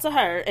 Shout out to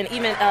her, and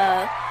even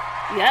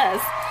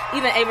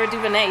Ava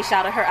DuVernay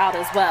shouted her out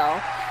as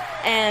well.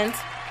 And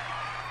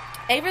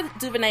Ava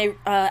DuVernay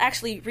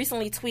actually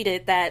recently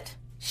tweeted that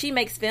she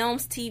makes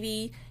films,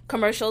 TV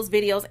commercials,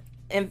 videos,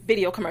 and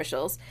video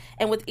commercials,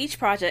 and with each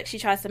project, she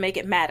tries to make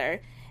it matter.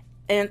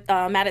 And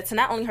matter to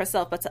not only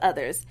herself but to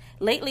others.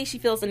 Lately, she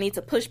feels the need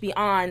to push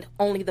beyond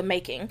only the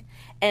making,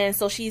 and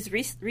so she's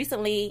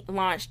recently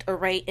launched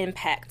Array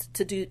Impact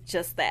to do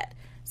just that.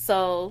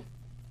 So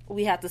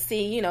we have to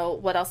see,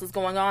 what else is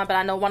going on. But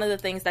I know one of the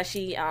things that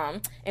she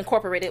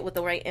incorporated with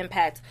Array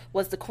Impact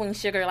was the Queen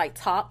Sugar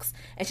talks,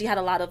 and she had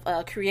a lot of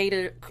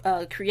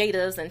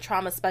creatives and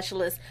trauma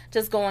specialists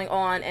just going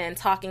on and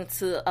talking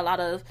to a lot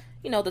of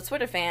the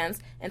Twitter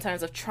fans in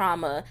terms of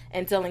trauma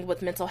and dealing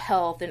with mental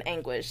health and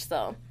anguish.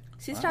 So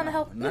she's trying to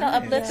help,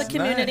 uplift the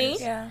community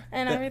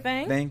and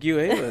everything. Thank you,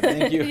 Ava.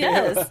 Thank you.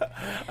 Yes.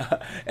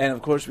 And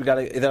of course, is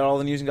that all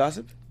the news and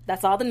gossip?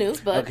 That's all the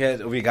news, but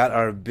okay, we got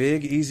our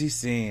big easy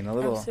scene. A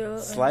little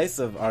slice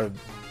of our.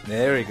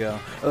 There we go.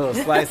 A little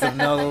slice of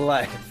Know the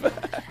Life.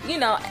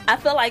 I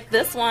feel like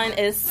this one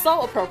is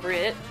so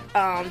appropriate,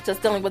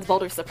 just dealing with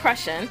voter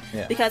suppression,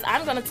 because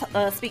I'm going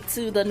to speak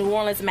to the New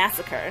Orleans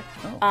Massacre,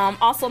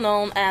 also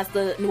known as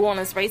the New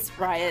Orleans Race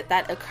Riot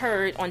that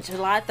occurred on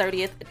July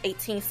 30th,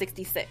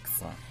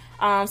 1866.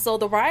 Wow. So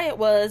the riot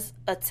was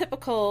a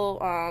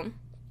typical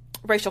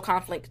racial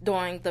conflict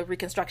during the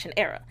Reconstruction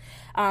era.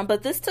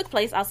 But this took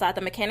place outside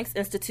the Mechanics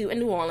Institute in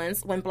New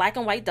Orleans when black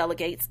and white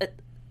delegates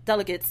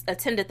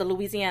attended the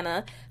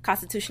Louisiana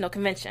Constitutional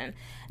Convention.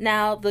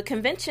 Now, the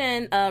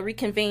convention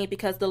reconvened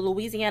because the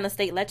Louisiana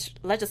state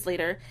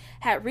legislature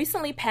had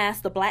recently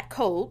passed the Black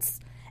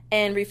Codes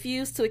and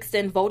refused to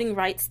extend voting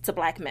rights to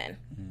black men.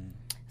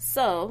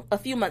 So, a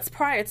few months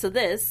prior to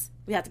this,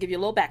 we have to give you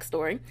a little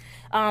backstory.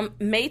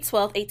 May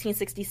 12,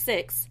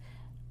 1866,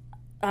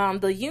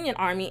 the Union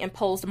Army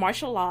imposed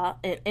martial law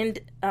and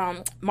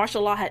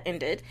martial law had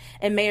ended,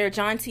 and Mayor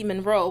John T.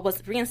 Monroe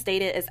was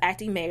reinstated as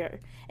acting mayor,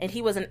 and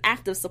he was an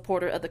active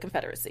supporter of the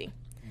Confederacy.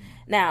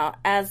 Now,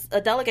 as a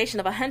delegation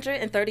of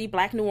 130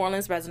 Black New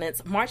Orleans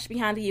residents marched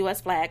behind the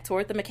U.S. flag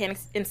toward the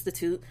Mechanics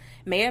Institute,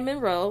 Mayor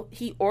Monroe,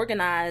 he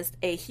organized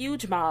a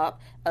huge mob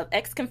of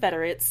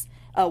ex-Confederates,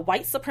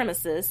 white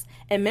supremacists,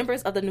 and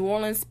members of the New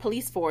Orleans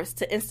police force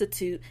to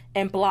institute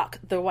and block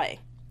their way.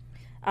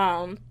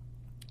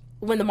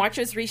 When the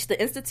marchers reached the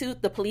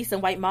Institute, the police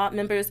and white mob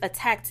members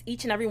attacked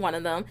each and every one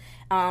of them,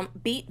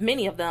 beat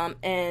many of them,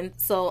 and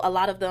so a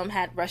lot of them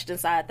had rushed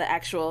inside the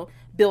actual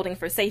building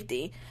for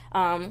safety.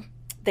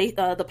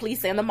 The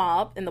police and the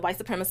mob and the white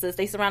supremacists,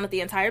 they surrounded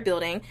the entire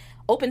building,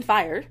 opened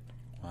fire.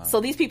 Wow. So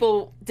these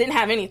people didn't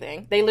have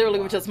anything. They literally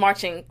were just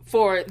marching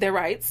for their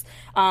rights.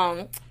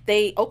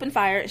 They opened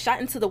fire, shot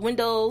into the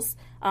windows,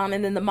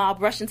 and then the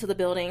mob rushed into the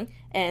building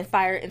and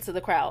fired into the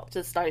crowd.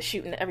 Just started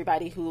shooting at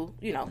everybody who,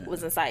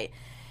 was in sight.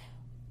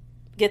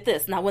 Get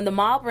this. Now, when the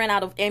mob ran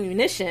out of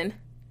ammunition,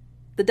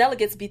 the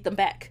delegates beat them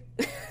back.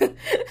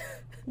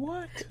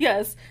 What?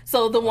 Yes.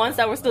 So the ones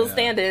that were still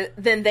standing,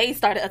 then they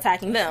started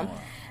attacking them.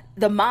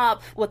 The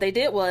mob, what they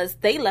did was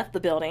they left the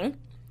building,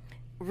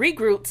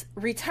 regrouped,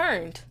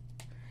 returned,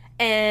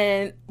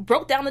 and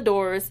broke down the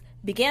doors,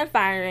 began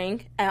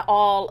firing at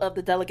all of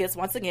the delegates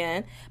once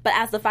again. But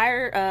as the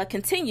fire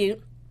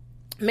continued,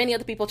 many of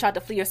the people tried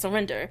to flee or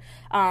surrender.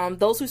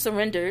 Those who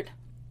surrendered,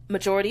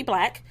 majority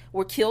Black,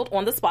 were killed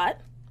on the spot.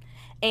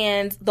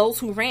 And those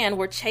who ran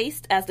were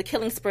chased as the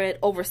killing spread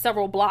over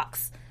several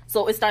blocks.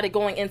 So it started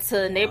going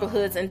into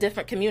neighborhoods and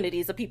different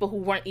communities of people who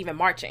weren't even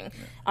marching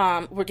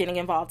were getting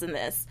involved in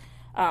this.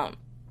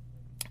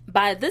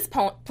 By this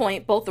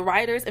point, both the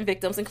rioters and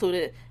victims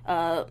included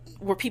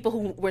were people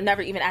who were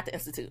never even at the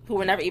Institute, who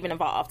were never even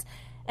involved.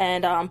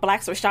 And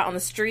Blacks were shot on the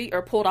street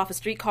or pulled off of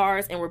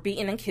streetcars and were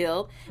beaten and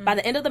killed. Mm-hmm. By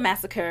the end of the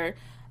massacre,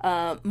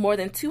 more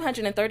than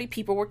 230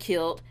 people were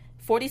killed,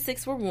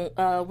 46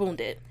 were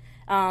wounded.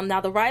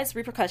 Now, the riot's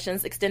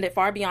repercussions extended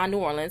far beyond New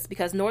Orleans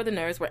because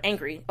Northerners were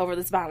angry over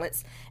this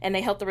violence, and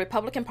they helped the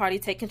Republican Party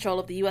take control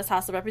of the U.S.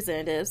 House of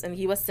Representatives and the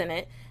U.S.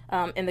 Senate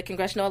in the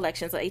congressional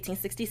elections of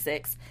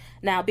 1866.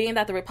 Now, being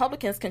that the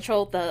Republicans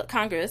controlled the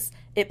Congress,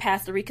 it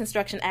passed the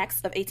Reconstruction Acts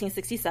of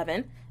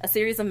 1867, a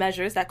series of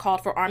measures that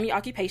called for army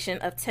occupation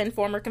of 10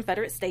 former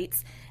Confederate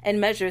states and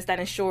measures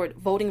that ensured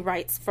voting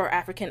rights for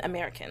African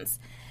Americans.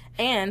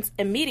 And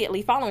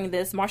immediately following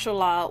this, martial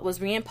law was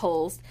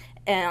reimposed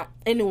in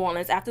New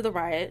Orleans after the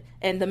riot,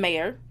 and the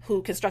mayor,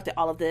 who constructed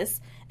all of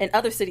this, and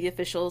other city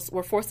officials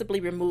were forcibly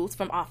removed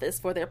from office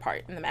for their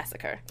part in the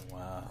massacre.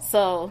 Wow.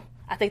 So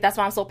I think that's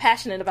why I'm so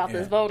passionate about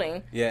this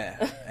voting.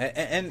 Yeah.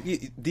 and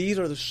these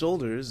are the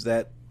shoulders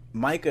that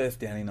Micah is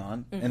standing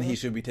on, and he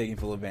should be taking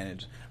full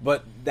advantage.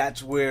 But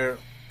that's where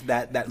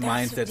that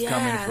mindset's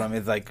coming from.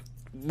 It's like,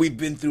 we've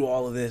been through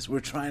all of this.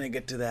 We're trying to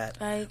get to that.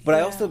 But I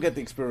also get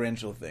the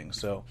experiential thing.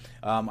 So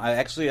I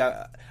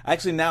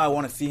actually now I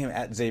want to see him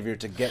at Xavier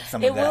to get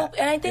some of that.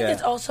 And I think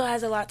it also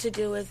has a lot to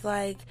do with,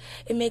 like,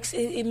 it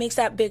makes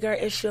that bigger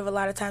issue of a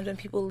lot of times when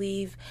people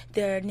leave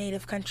their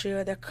native country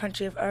or their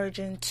country of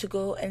origin to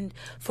go and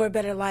for a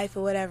better life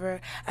or whatever.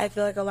 I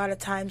feel like a lot of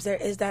times there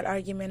is that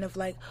argument of,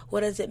 like,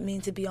 what does it mean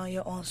to be on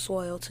your own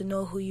soil, to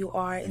know who you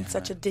are in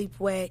such a deep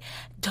way?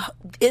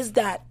 Is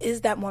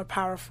that more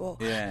powerful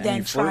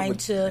than trying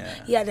to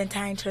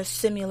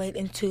assimilate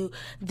into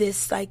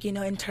this, like,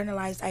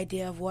 internalized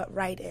idea of what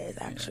right is,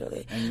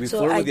 actually.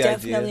 So I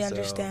definitely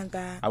understand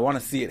that. I want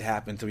to see it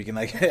happen so we can,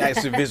 like,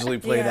 actually visually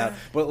play it out.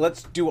 But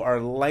let's do our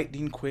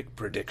lightning quick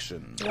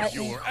predictions.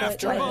 Your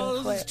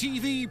AfterBuzz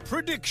TV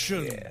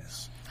predictions.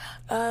 Yes.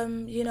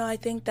 I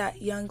think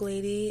that young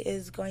lady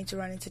is going to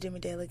run into Jimmy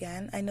Dale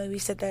again. I know we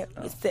said that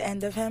it's the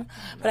end of him,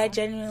 but I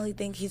genuinely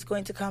think he's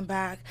going to come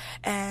back.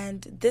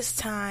 And this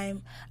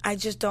time, I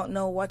just don't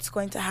know what's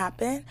going to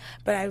happen,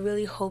 but I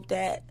really hope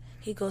that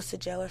he goes to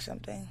jail or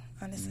something,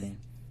 honestly.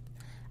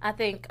 I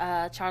think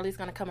Charlie's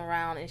going to come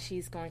around, and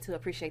she's going to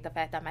appreciate the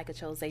fact that Micah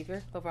chose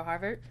Xavier over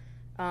Harvard.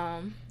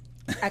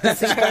 I can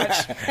see her.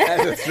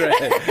 That's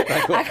right.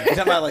 Like, what, you talking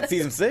about, like,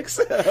 season 6?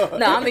 No,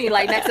 I mean,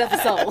 like, next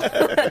episode.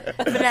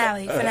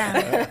 Finale.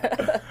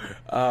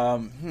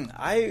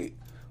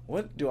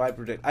 What do I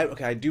predict?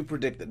 I do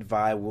predict that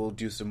Vi will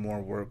do some more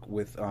work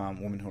with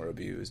women who are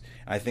abused.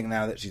 I think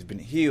now that she's been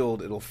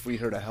healed, it'll free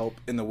her to help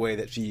in the way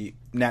that she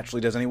naturally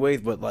does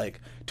anyways, but,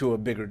 like, to a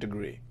bigger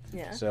degree.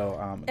 Yeah. So,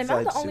 am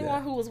I the only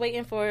one who was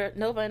waiting for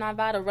Nova and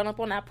Iva to run up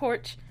on that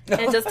porch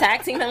and just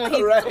tag team them when he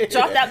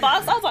dropped that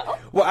box? I was like, oh.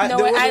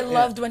 I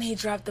loved when he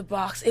dropped the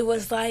box. It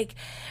was like,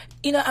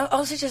 you know,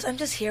 I'm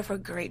just here for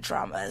great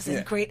dramas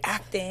and great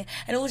acting.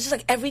 And it was just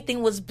like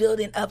everything was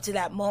building up to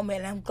that moment.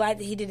 And I'm glad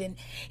that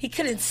he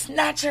couldn't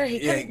snatch her. He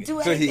couldn't do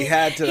anything. So he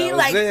had to, that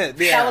was it.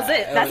 That was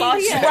it. That's all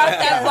he had. dropped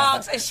that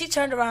box, and she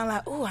turned around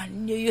like, "Ooh, I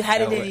knew you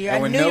had it in you.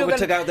 And when Nova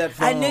took out that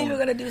phone, I knew you were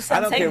going to do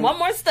something. Take one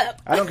more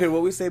step. I don't care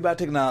what we say about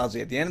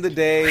technology. At the end of the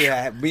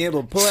day, being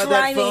able to pull out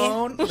that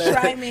phone,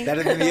 that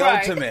is the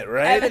ultimate,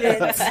 right?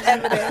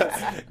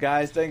 Evidence.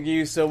 Guys, thank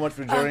you so much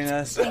for joining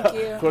us. Thank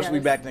you. Of course, we'll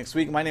be back next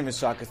week. My name is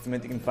Shaka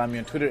Smith. You can find me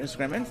on Twitter,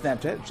 Instagram, and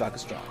Snapchat, Shaka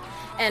Strong.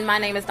 And my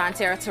name is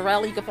Dontera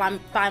Terrell. You can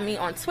find me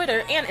on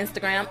Twitter and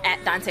Instagram at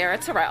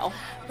Dontera Terrell.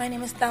 My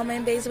name is Thelma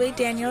Mbezue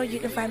Daniel. You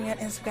can find me on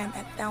Instagram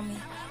at Thelmy.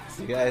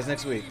 See you guys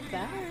next week.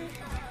 Bye.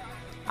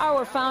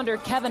 Our founder,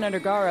 Kevin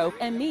Undergaro,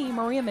 and me,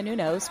 Maria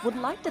Menounos, would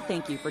like to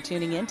thank you for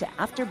tuning in to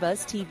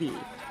AfterBuzz TV.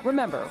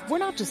 Remember, we're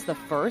not just the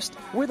first,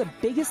 we're the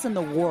biggest in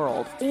the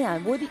world,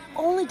 and we're the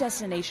only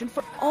destination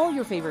for all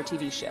your favorite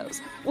TV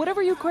shows.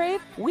 Whatever you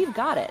crave, we've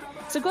got it.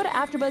 So go to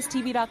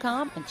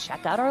AfterBuzzTV.com and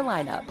check out our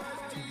lineup.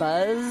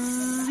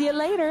 Buzz you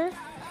later.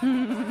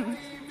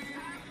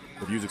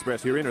 The views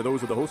expressed herein are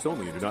those of the hosts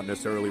only and do not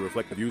necessarily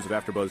reflect the views of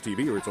AfterBuzz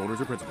TV or its owners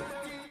or principals.